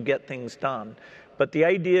helps you get things done. But the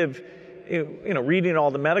idea of reading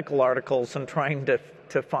all the medical articles and trying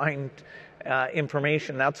to find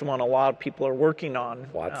information, that's the one a lot of people are working on,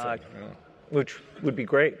 which would be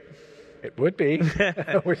great. It would be.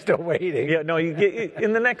 We're still waiting. Yeah, no.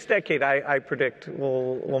 In the next decade, I predict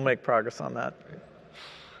we'll make progress on that.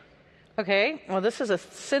 Okay. Well, this is a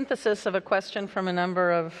synthesis of a question from a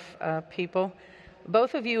number of people.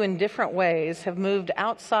 Both of you, in different ways, have moved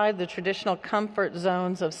outside the traditional comfort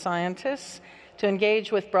zones of scientists to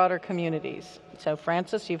engage with broader communities. So,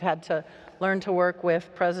 Francis, you've had to learn to work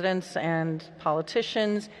with presidents and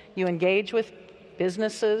politicians. You engage with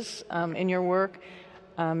businesses in your work.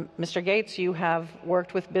 Mr. Gates, you have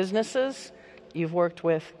worked with businesses. You've worked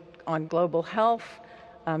on global health.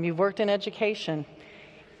 You've worked in education.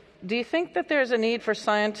 Do you think that there's a need for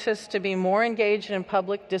scientists to be more engaged in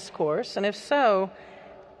public discourse? And if so,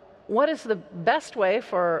 what is the best way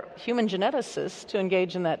for human geneticists to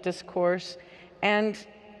engage in that discourse? And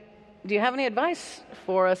do you have any advice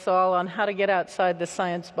for us all on how to get outside the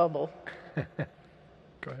science bubble?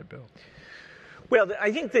 Go ahead, Bill. Well,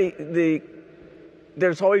 I think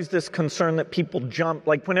there's always this concern that people jump,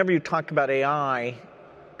 like whenever you talk about AI,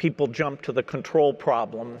 people jump to the control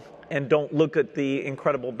problem and don't look at the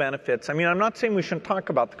incredible benefits. I mean, I'm not saying we shouldn't talk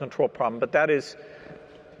about the control problem, but that is,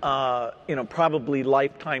 probably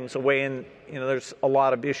lifetimes away, and there's a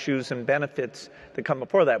lot of issues and benefits that come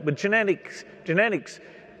before that. With genetics,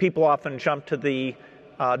 people often jump to the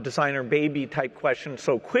designer baby type question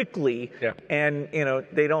so quickly, and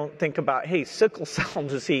they don't think about, hey, sickle cell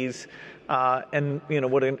disease, and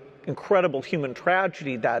what an incredible human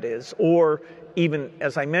tragedy that is, or even,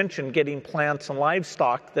 as I mentioned, getting plants and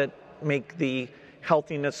livestock that make the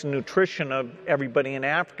healthiness and nutrition of everybody in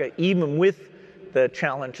Africa, even with the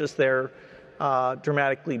challenges there,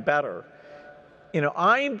 dramatically better.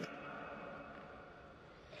 I've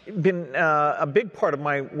been a big part of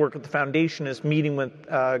my work at the foundation is meeting with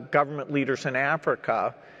government leaders in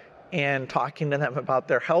Africa and talking to them about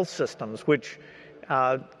their health systems, which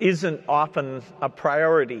isn't often a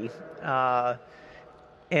priority.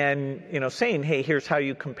 And saying, hey, here's how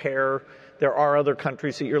you compare. There are other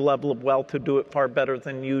countries at your level of wealth who do it far better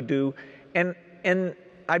than you do. And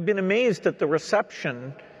I've been amazed at the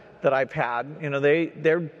reception that I've had.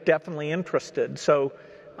 They're definitely interested. So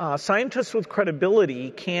scientists with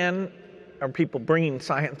credibility or people bringing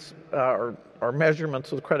science or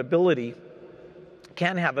measurements with credibility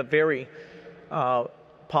can have a very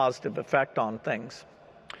positive effect on things.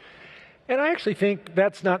 And I actually think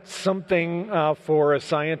that's not something for a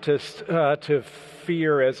scientist to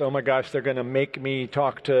fear as, oh my gosh, they're going to make me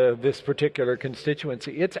talk to this particular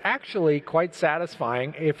constituency. It's actually quite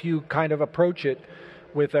satisfying if you kind of approach it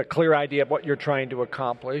with a clear idea of what you're trying to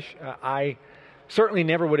accomplish. I certainly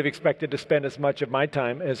never would have expected to spend as much of my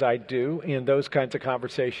time as I do in those kinds of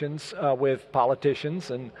conversations with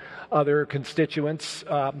politicians and other constituents.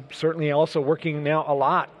 Certainly also working now a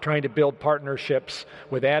lot trying to build partnerships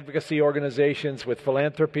with advocacy organizations, with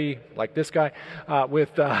philanthropy, like this guy,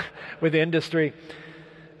 with industry,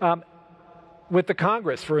 with the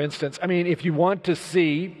Congress, for instance. I mean, if you want to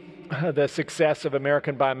see the success of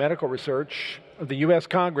American biomedical research, the U.S.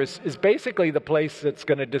 Congress is basically the place that's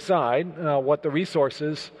going to decide what the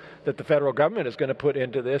resources that the federal government is going to put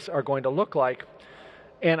into this are going to look like.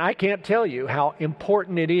 And I can't tell you how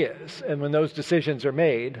important it is, and when those decisions are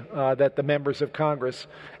made, that the members of Congress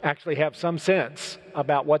actually have some sense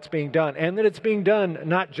about what's being done, and that it's being done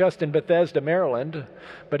not just in Bethesda, Maryland,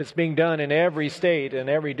 but it's being done in every state and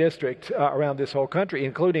every district around this whole country,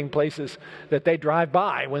 including places that they drive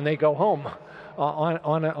by when they go home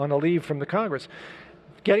on a leave from the Congress.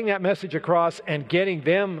 Getting that message across and getting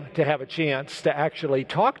them to have a chance to actually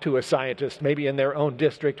talk to a scientist, maybe in their own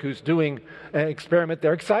district, who's doing an experiment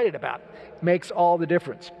they're excited about, makes all the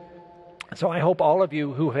difference. So I hope all of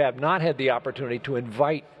you who have not had the opportunity to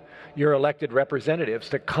invite your elected representatives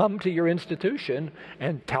to come to your institution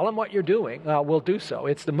and tell them what you're doing will do so.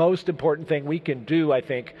 It's the most important thing we can do, I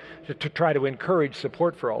think, to try to encourage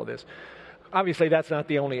support for all of this. Obviously, that's not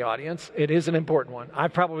the only audience. It is an important one.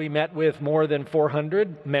 I've probably met with more than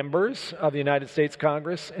 400 members of the United States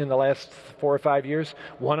Congress in the last 4 or 5 years,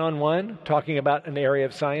 one-on-one, talking about an area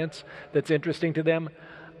of science that's interesting to them.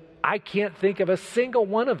 I can't think of a single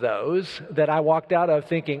one of those that I walked out of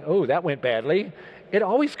thinking, oh, that went badly. It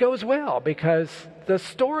always goes well because the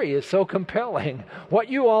story is so compelling. What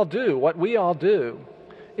you all do, what we all do,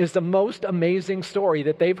 is the most amazing story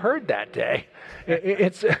that they've heard that day.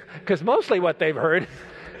 It's because mostly what they've heard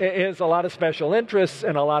is a lot of special interests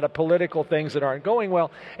and a lot of political things that aren't going well.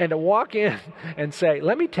 And to walk in and say,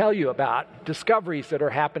 let me tell you about discoveries that are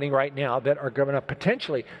happening right now that are going to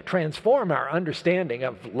potentially transform our understanding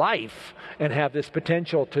of life and have this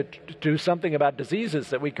potential to do something about diseases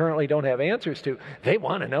that we currently don't have answers to. They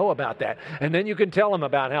want to know about that. And then you can tell them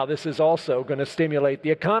about how this is also going to stimulate the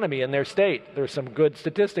economy in their state. There's some good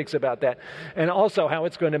statistics about that. And also how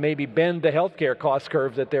it's going to maybe bend the healthcare cost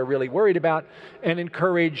curve that they're really worried about and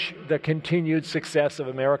encourage the continued success of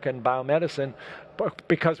American biomedicine,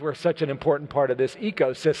 because we're such an important part of this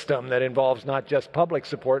ecosystem that involves not just public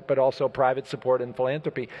support, but also private support and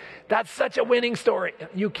philanthropy. That's such a winning story.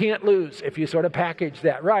 You can't lose if you sort of package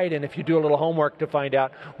that right, and if you do a little homework to find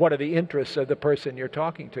out what are the interests of the person you're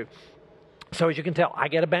talking to. So as you can tell, I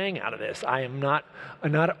get a bang out of this. I am not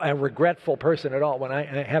a regretful person at all when I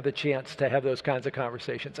have the chance to have those kinds of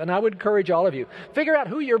conversations. And I would encourage all of you, figure out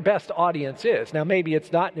who your best audience is. Now, maybe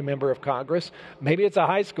it's not a member of Congress. Maybe it's a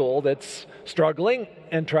high school that's struggling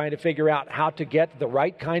and trying to figure out how to get the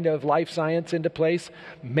right kind of life science into place.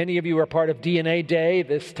 Many of you are part of DNA Day,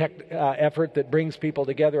 this effort that brings people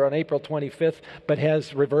together on April 25th, but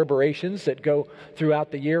has reverberations that go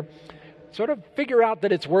throughout the year. Sort of figure out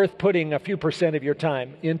that it's worth putting a few % of your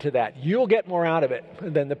time into that. You'll get more out of it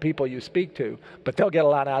than the people you speak to, but they'll get a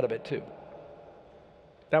lot out of it too.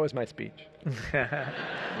 That was my speech.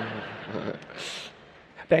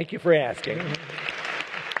 Thank you for asking. Do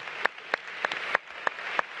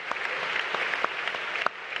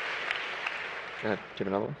you have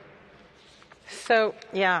another one? So,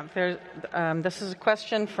 yeah, this is a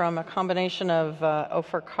question from a combination of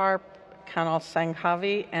Ofer Karp, Kanal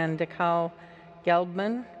Sanghavi, and Dekal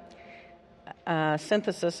Gelbman.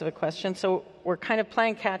 Synthesis of a question. So we're kind of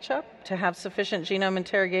playing catch-up to have sufficient genome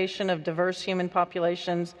interrogation of diverse human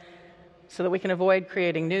populations so that we can avoid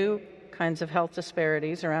creating new kinds of health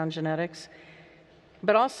disparities around genetics,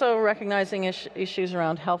 but also recognizing issues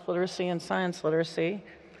around health literacy and science literacy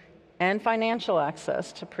and financial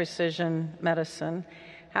access to precision medicine.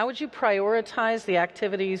 How would you prioritize the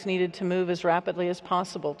activities needed to move as rapidly as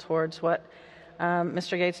possible towards what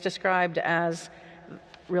Mr. Gates described as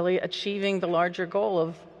really achieving the larger goal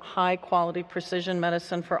of high-quality precision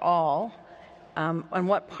medicine for all? And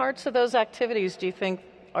what parts of those activities do you think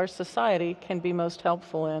our society can be most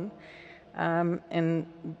helpful in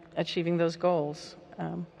achieving those goals?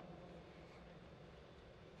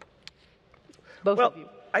 Both of you.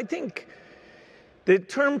 I think the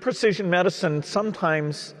term precision medicine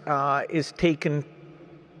sometimes is taken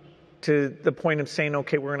to the point of saying,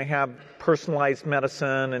 okay, we're going to have personalized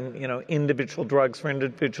medicine and, individual drugs for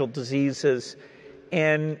individual diseases.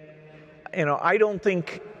 And, I don't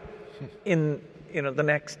think in, the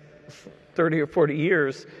next 30 or 40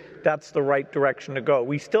 years, that's the right direction to go.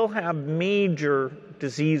 We still have major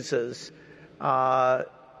diseases,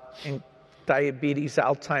 in diabetes,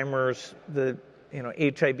 Alzheimer's, the,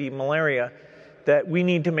 HIV, malaria, that we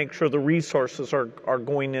need to make sure the resources are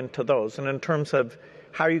going into those. And in terms of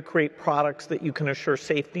how you create products that you can assure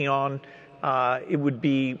safety on, it will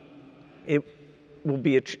be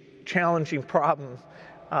a challenging problem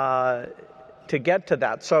to get to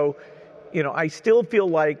that. So, I still feel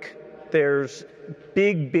like there's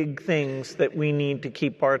big things that we need to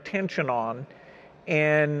keep our attention on.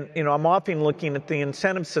 And, I'm often looking at the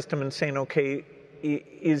incentive system and saying, okay,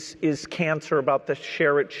 is cancer about the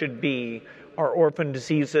share it should be? Are orphan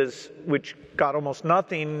diseases, which got almost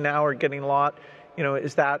nothing, now are getting a lot?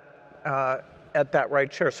 Is that at that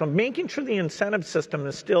right share? So making sure the incentive system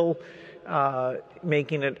is still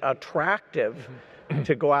making it attractive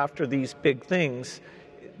to go after these big things,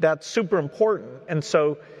 that's super important. And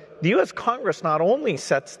so the U.S. Congress not only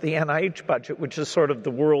sets the NIH budget, which is sort of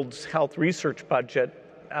the world's health research budget.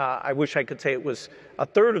 I wish I could say it was a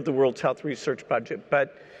third of the world's health research budget,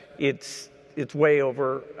 but it's way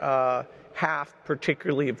over half,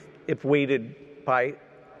 particularly if weighted by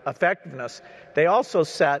effectiveness. They also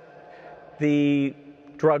set the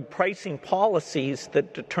drug pricing policies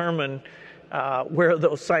that determine where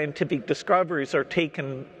those scientific discoveries are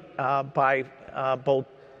taken by both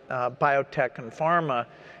biotech and pharma,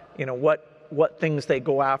 what things they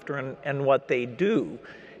go after and what they do.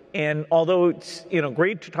 And although it's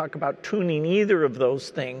great to talk about tuning either of those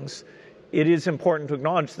things, it is important to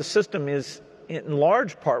acknowledge the system is in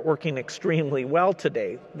large part working extremely well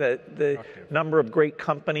today. The number of great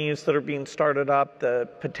companies that are being started up, the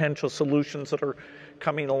potential solutions that are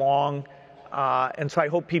coming along. And so I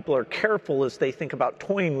hope people are careful as they think about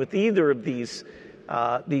toying with either of these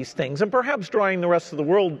things, and perhaps drawing the rest of the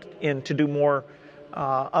world in to do more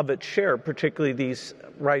of its share, particularly these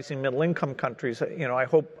rising middle-income countries. I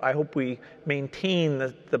hope we maintain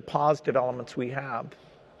the positive elements we have.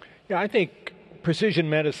 Yeah, I think precision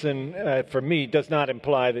medicine, for me, does not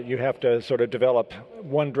imply that you have to sort of develop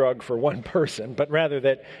one drug for one person, but rather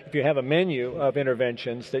that if you have a menu of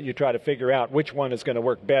interventions, that you try to figure out which one is going to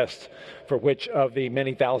work best for which of the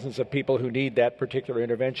many thousands of people who need that particular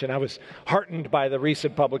intervention. I was heartened by the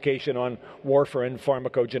recent publication on warfarin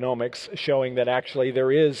pharmacogenomics, showing that actually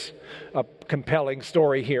there is a compelling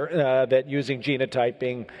story here that using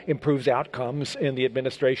genotyping improves outcomes in the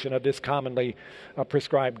administration of this commonly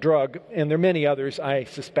prescribed drug. And there are many others, I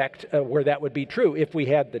suspect, where that would be true if we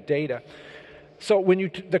had the data. So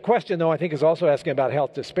the question, though, I think is also asking about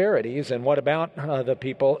health disparities and what about the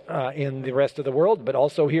people in the rest of the world, but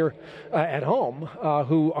also here at home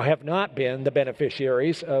who have not been the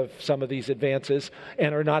beneficiaries of some of these advances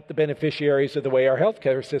and are not the beneficiaries of the way our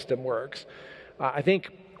healthcare system works. I think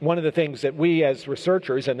one of the things that we as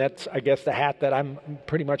researchers, and that's, I guess, the hat that I'm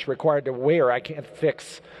pretty much required to wear, I can't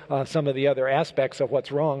fix some of the other aspects of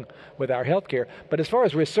what's wrong with our healthcare. But as far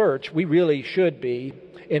as research, we really should be,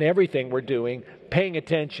 in everything we're doing, paying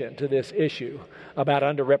attention to this issue about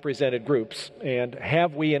underrepresented groups. And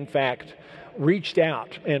have we, in fact, reached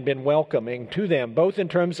out and been welcoming to them, both in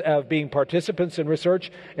terms of being participants in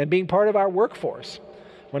research and being part of our workforce?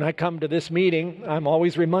 When I come to this meeting, I'm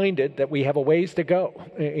always reminded that we have a ways to go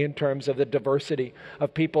in terms of the diversity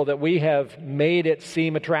of people that we have made it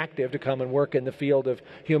seem attractive to come and work in the field of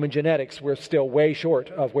human genetics. We're still way short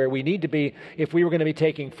of where we need to be if we were going to be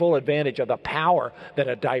taking full advantage of the power that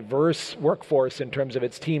a diverse workforce in terms of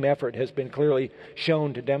its team effort has been clearly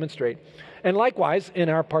shown to demonstrate. And likewise, in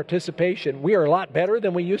our participation, we are a lot better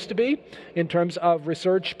than we used to be in terms of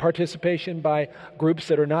research participation by groups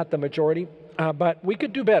that are not the majority. But we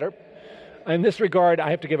could do better. In this regard,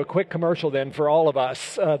 I have to give a quick commercial then for all of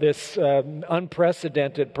us. This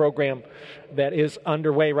unprecedented program that is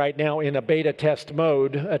underway right now in a beta test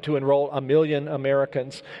mode to enroll 1 million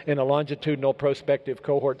Americans in a longitudinal prospective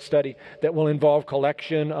cohort study that will involve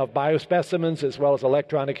collection of biospecimens as well as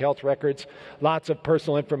electronic health records, lots of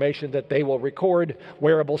personal information that they will record,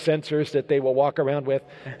 wearable sensors that they will walk around with.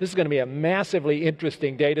 This is going to be a massively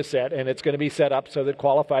interesting data set, and it's going to be set up so that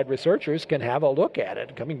qualified researchers can have a look at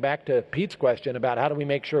it. Coming back to Pete's question about how do we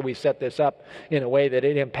make sure we set this up in a way that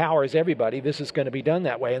it empowers everybody, this is going to be done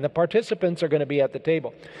that way. And the participants are going to be at the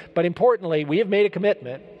table. But importantly, we have made a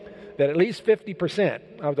commitment that at least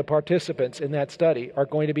 50% of the participants in that study are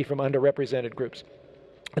going to be from underrepresented groups.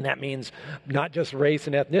 And that means not just race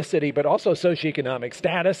and ethnicity, but also socioeconomic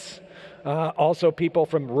status, also people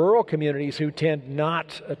from rural communities who tend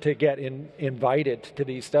not to get invited to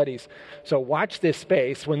these studies. So watch this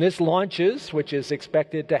space. When this launches, which is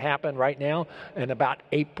expected to happen right now in about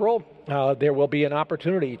April, there will be an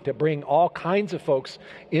opportunity to bring all kinds of folks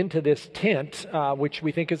into this tent, which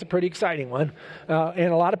we think is a pretty exciting one,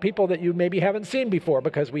 and a lot of people that you maybe haven't seen before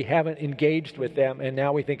because we haven't engaged with them, and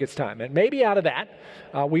now we think it's time. And maybe out of that,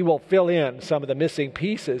 we will fill in some of the missing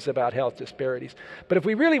pieces about health disparities. But if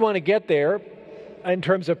we really want to get there in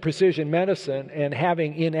terms of precision medicine and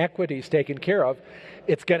having inequities taken care of,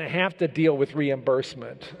 it's going to have to deal with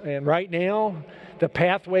reimbursement. And right now, the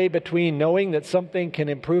pathway between knowing that something can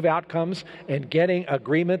improve outcomes and getting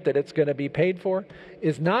agreement that it's going to be paid for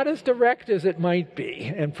is not as direct as it might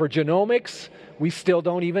be. And for genomics, we still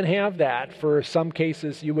don't even have that. For some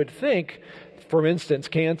cases, you would think, for instance,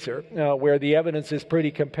 cancer, where the evidence is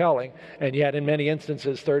pretty compelling, and yet in many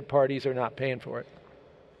instances, third parties are not paying for it.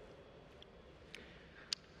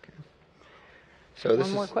 So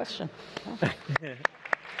One more question.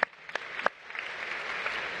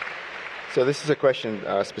 So this is a question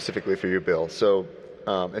specifically for you, Bill. So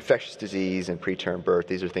infectious disease and preterm birth,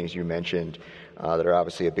 these are things you mentioned that are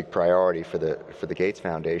obviously a big priority for the Gates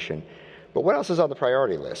Foundation. But what else is on the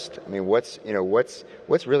priority list? I mean, what's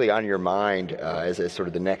really on your mind as sort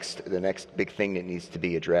of the next big thing that needs to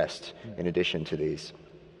be addressed in addition to these?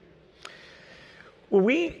 Well,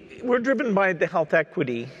 we're driven by the health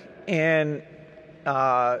equity, and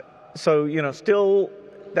so still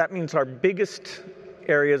that means our biggest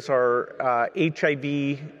areas are HIV,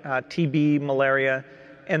 TB, malaria,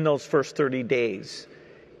 and those first 30 days.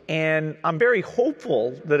 And I'm very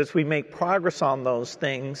hopeful that as we make progress on those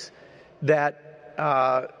things, that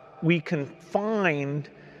we can find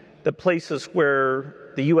the places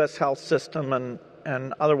where the U.S. health system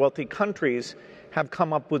and other wealthy countries have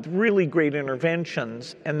come up with really great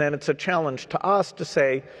interventions, and then it's a challenge to us to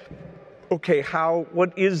say, okay,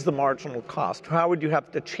 what is the marginal cost? How would you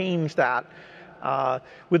have to change that?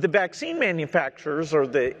 With the vaccine manufacturers or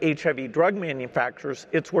the HIV drug manufacturers,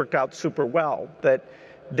 it's worked out super well, that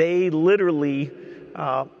they literally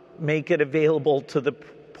make it available to the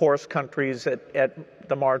poorest countries at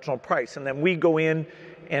the marginal price. And then we go in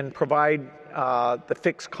and provide the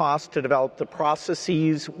fixed cost to develop the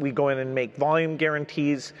processes. We go in and make volume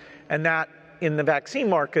guarantees. And that, in the vaccine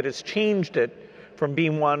market, has changed it from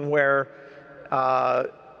being one where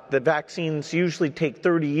the vaccines usually take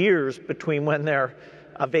 30 years between when they're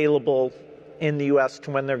available in the U.S.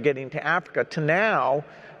 to when they're getting to Africa, to now,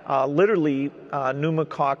 literally,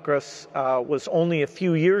 pneumococcus was only a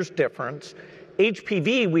few years difference.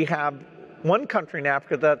 HPV, we have one country in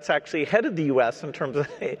Africa that's actually ahead of the U.S. in terms of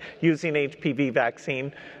using HPV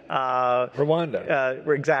vaccine. Rwanda.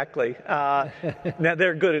 Exactly. Now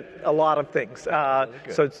they're good at a lot of things.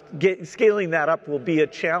 So scaling that up will be a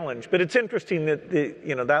challenge. But it's interesting that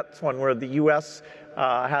that's one where the U.S.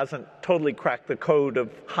 Hasn't totally cracked the code of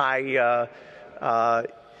high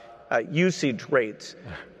usage rates.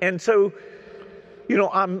 And so,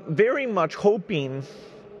 I'm very much hoping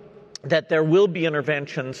that there will be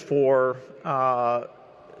interventions for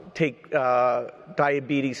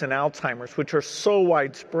diabetes and Alzheimer's, which are so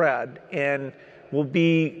widespread and will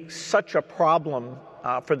be such a problem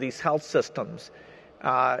for these health systems.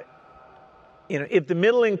 If the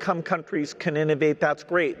middle-income countries can innovate, that's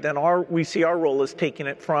great. Then we see our role as taking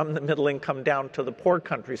it from the middle income down to the poor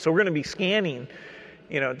countries. So we're going to be scanning.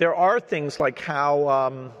 There are things like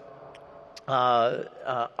how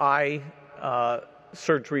eye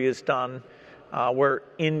surgery is done, where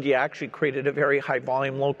India actually created a very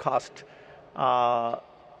high-volume, low-cost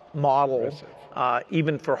model.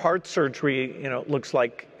 Even for heart surgery, it looks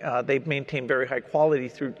like they've maintained very high quality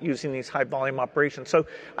through using these high-volume operations. So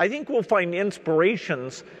I think we'll find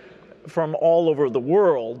inspirations from all over the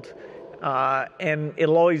world, and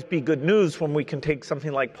it'll always be good news when we can take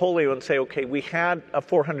something like polio and say, okay, we had a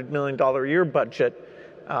 $400 million a year budget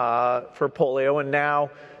for polio, and now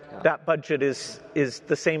that budget is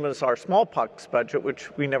the same as our smallpox budget, which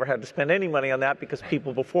we never had to spend any money on that because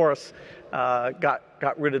people before us got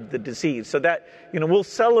rid of the disease. So that, we'll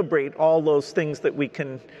celebrate all those things that we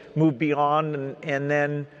can move beyond, and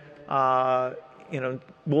then,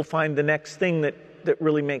 we'll find the next thing that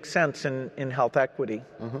really makes sense in health equity.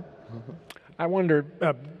 Mm-hmm. Mm-hmm. I wonder,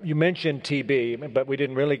 you mentioned TB, but we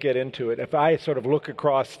didn't really get into it. If I sort of look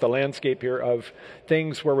across the landscape here of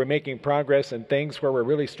things where we're making progress and things where we're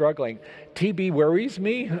really struggling, TB worries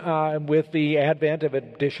me with the advent of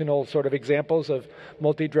additional sort of examples of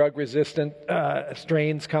multi-drug resistant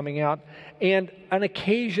strains coming out, and an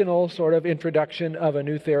occasional sort of introduction of a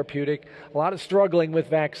new therapeutic, a lot of struggling with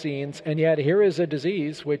vaccines, and yet here is a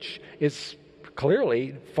disease which is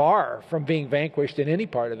clearly far from being vanquished in any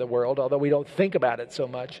part of the world, although we don't think about it so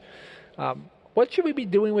much. What should we be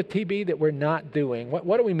doing with TB that we're not doing?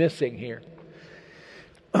 What are we missing here?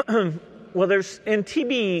 Well, in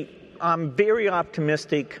TB, I'm very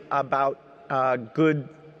optimistic about good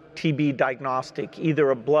TB diagnostic, either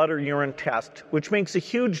a blood or urine test, which makes a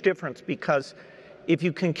huge difference because if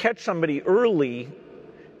you can catch somebody early,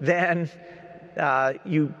 then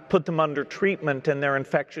you put them under treatment and they're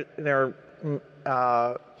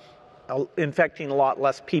infecting a lot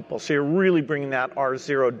less people. So you're really bringing that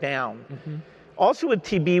R0 down. Mm-hmm. Also with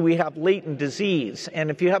TB, we have latent disease. And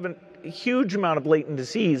if you have a huge amount of latent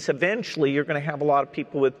disease, eventually you're going to have a lot of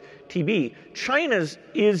people with TB. China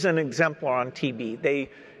is an exemplar on TB. They,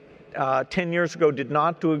 10 years ago, did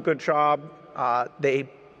not do a good job. They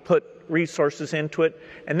put resources into it.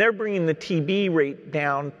 And they're bringing the TB rate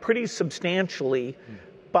down pretty substantially.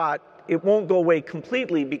 But it won't go away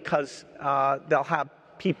completely because they'll have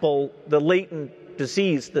the latent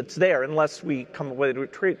disease that's there, unless we come away to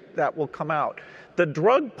treat, that will come out. The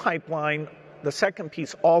drug pipeline, the second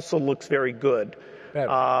piece, also looks very good.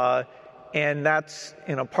 And that's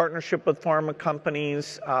in a partnership with pharma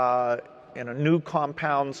companies, new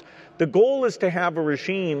compounds. The goal is to have a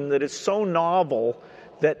regime that is so novel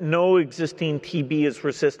that no existing TB is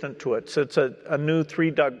resistant to it. So it's a new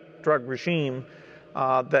 3-drug regime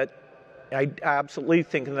that I absolutely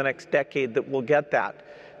think in the next decade that we'll get that.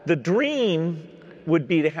 The dream would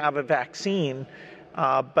be to have a vaccine,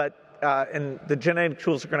 and the genetic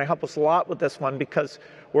tools are going to help us a lot with this one because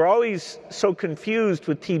we're always so confused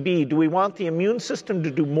with TB. Do we want the immune system to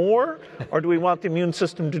do more, or do we want the immune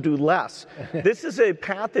system to do less? This is a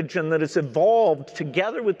pathogen that has evolved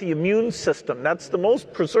together with the immune system. That's the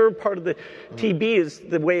most preserved part of the TB, is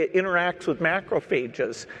the way it interacts with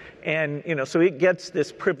macrophages. And, so it gets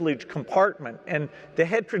this privileged compartment. And the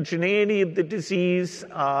heterogeneity of the disease,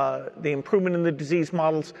 the improvement in the disease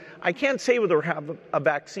models, I can't say whether we have a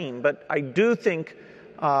vaccine, but I do think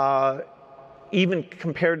even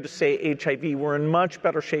compared to, say, HIV, we're in much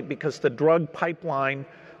better shape because the drug pipeline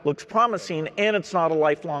looks promising and it's not a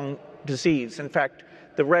lifelong disease. In fact,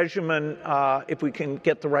 the regimen, if we can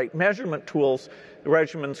get the right measurement tools, the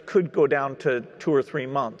regimens could go down to 2 or 3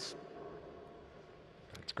 months.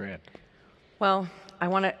 That's great. Well, I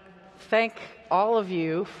want to thank all of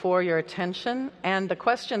you for your attention and the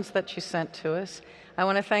questions that you sent to us. I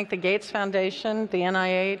want to thank the Gates Foundation, the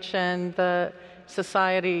NIH, and the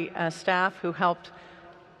Society staff who helped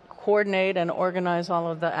coordinate and organize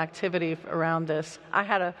all of the activity around this. I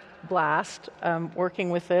had a blast working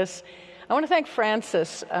with this. I want to thank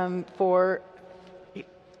Francis for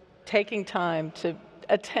taking time to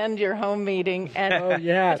attend your home meeting. And oh,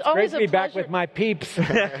 yeah, it's great to be back with my peeps.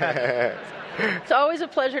 It's always a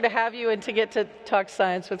pleasure to have you and to get to talk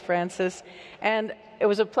science with Francis. And it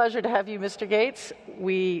was a pleasure to have you, Mr. Gates.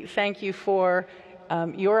 We thank you for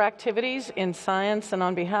your activities in science and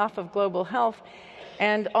on behalf of global health,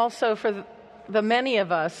 and also for the many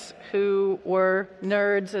of us who were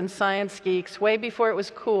nerds and science geeks way before it was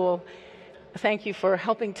cool. Thank you for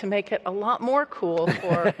helping to make it a lot more cool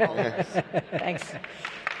for all of us. Thanks.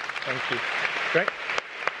 Thank you. Great.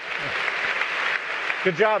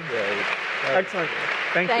 Good job. Excellent.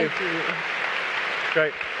 Thank you. Thank you.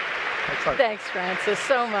 Great. Excellent. Thanks, Francis,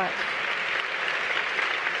 so much.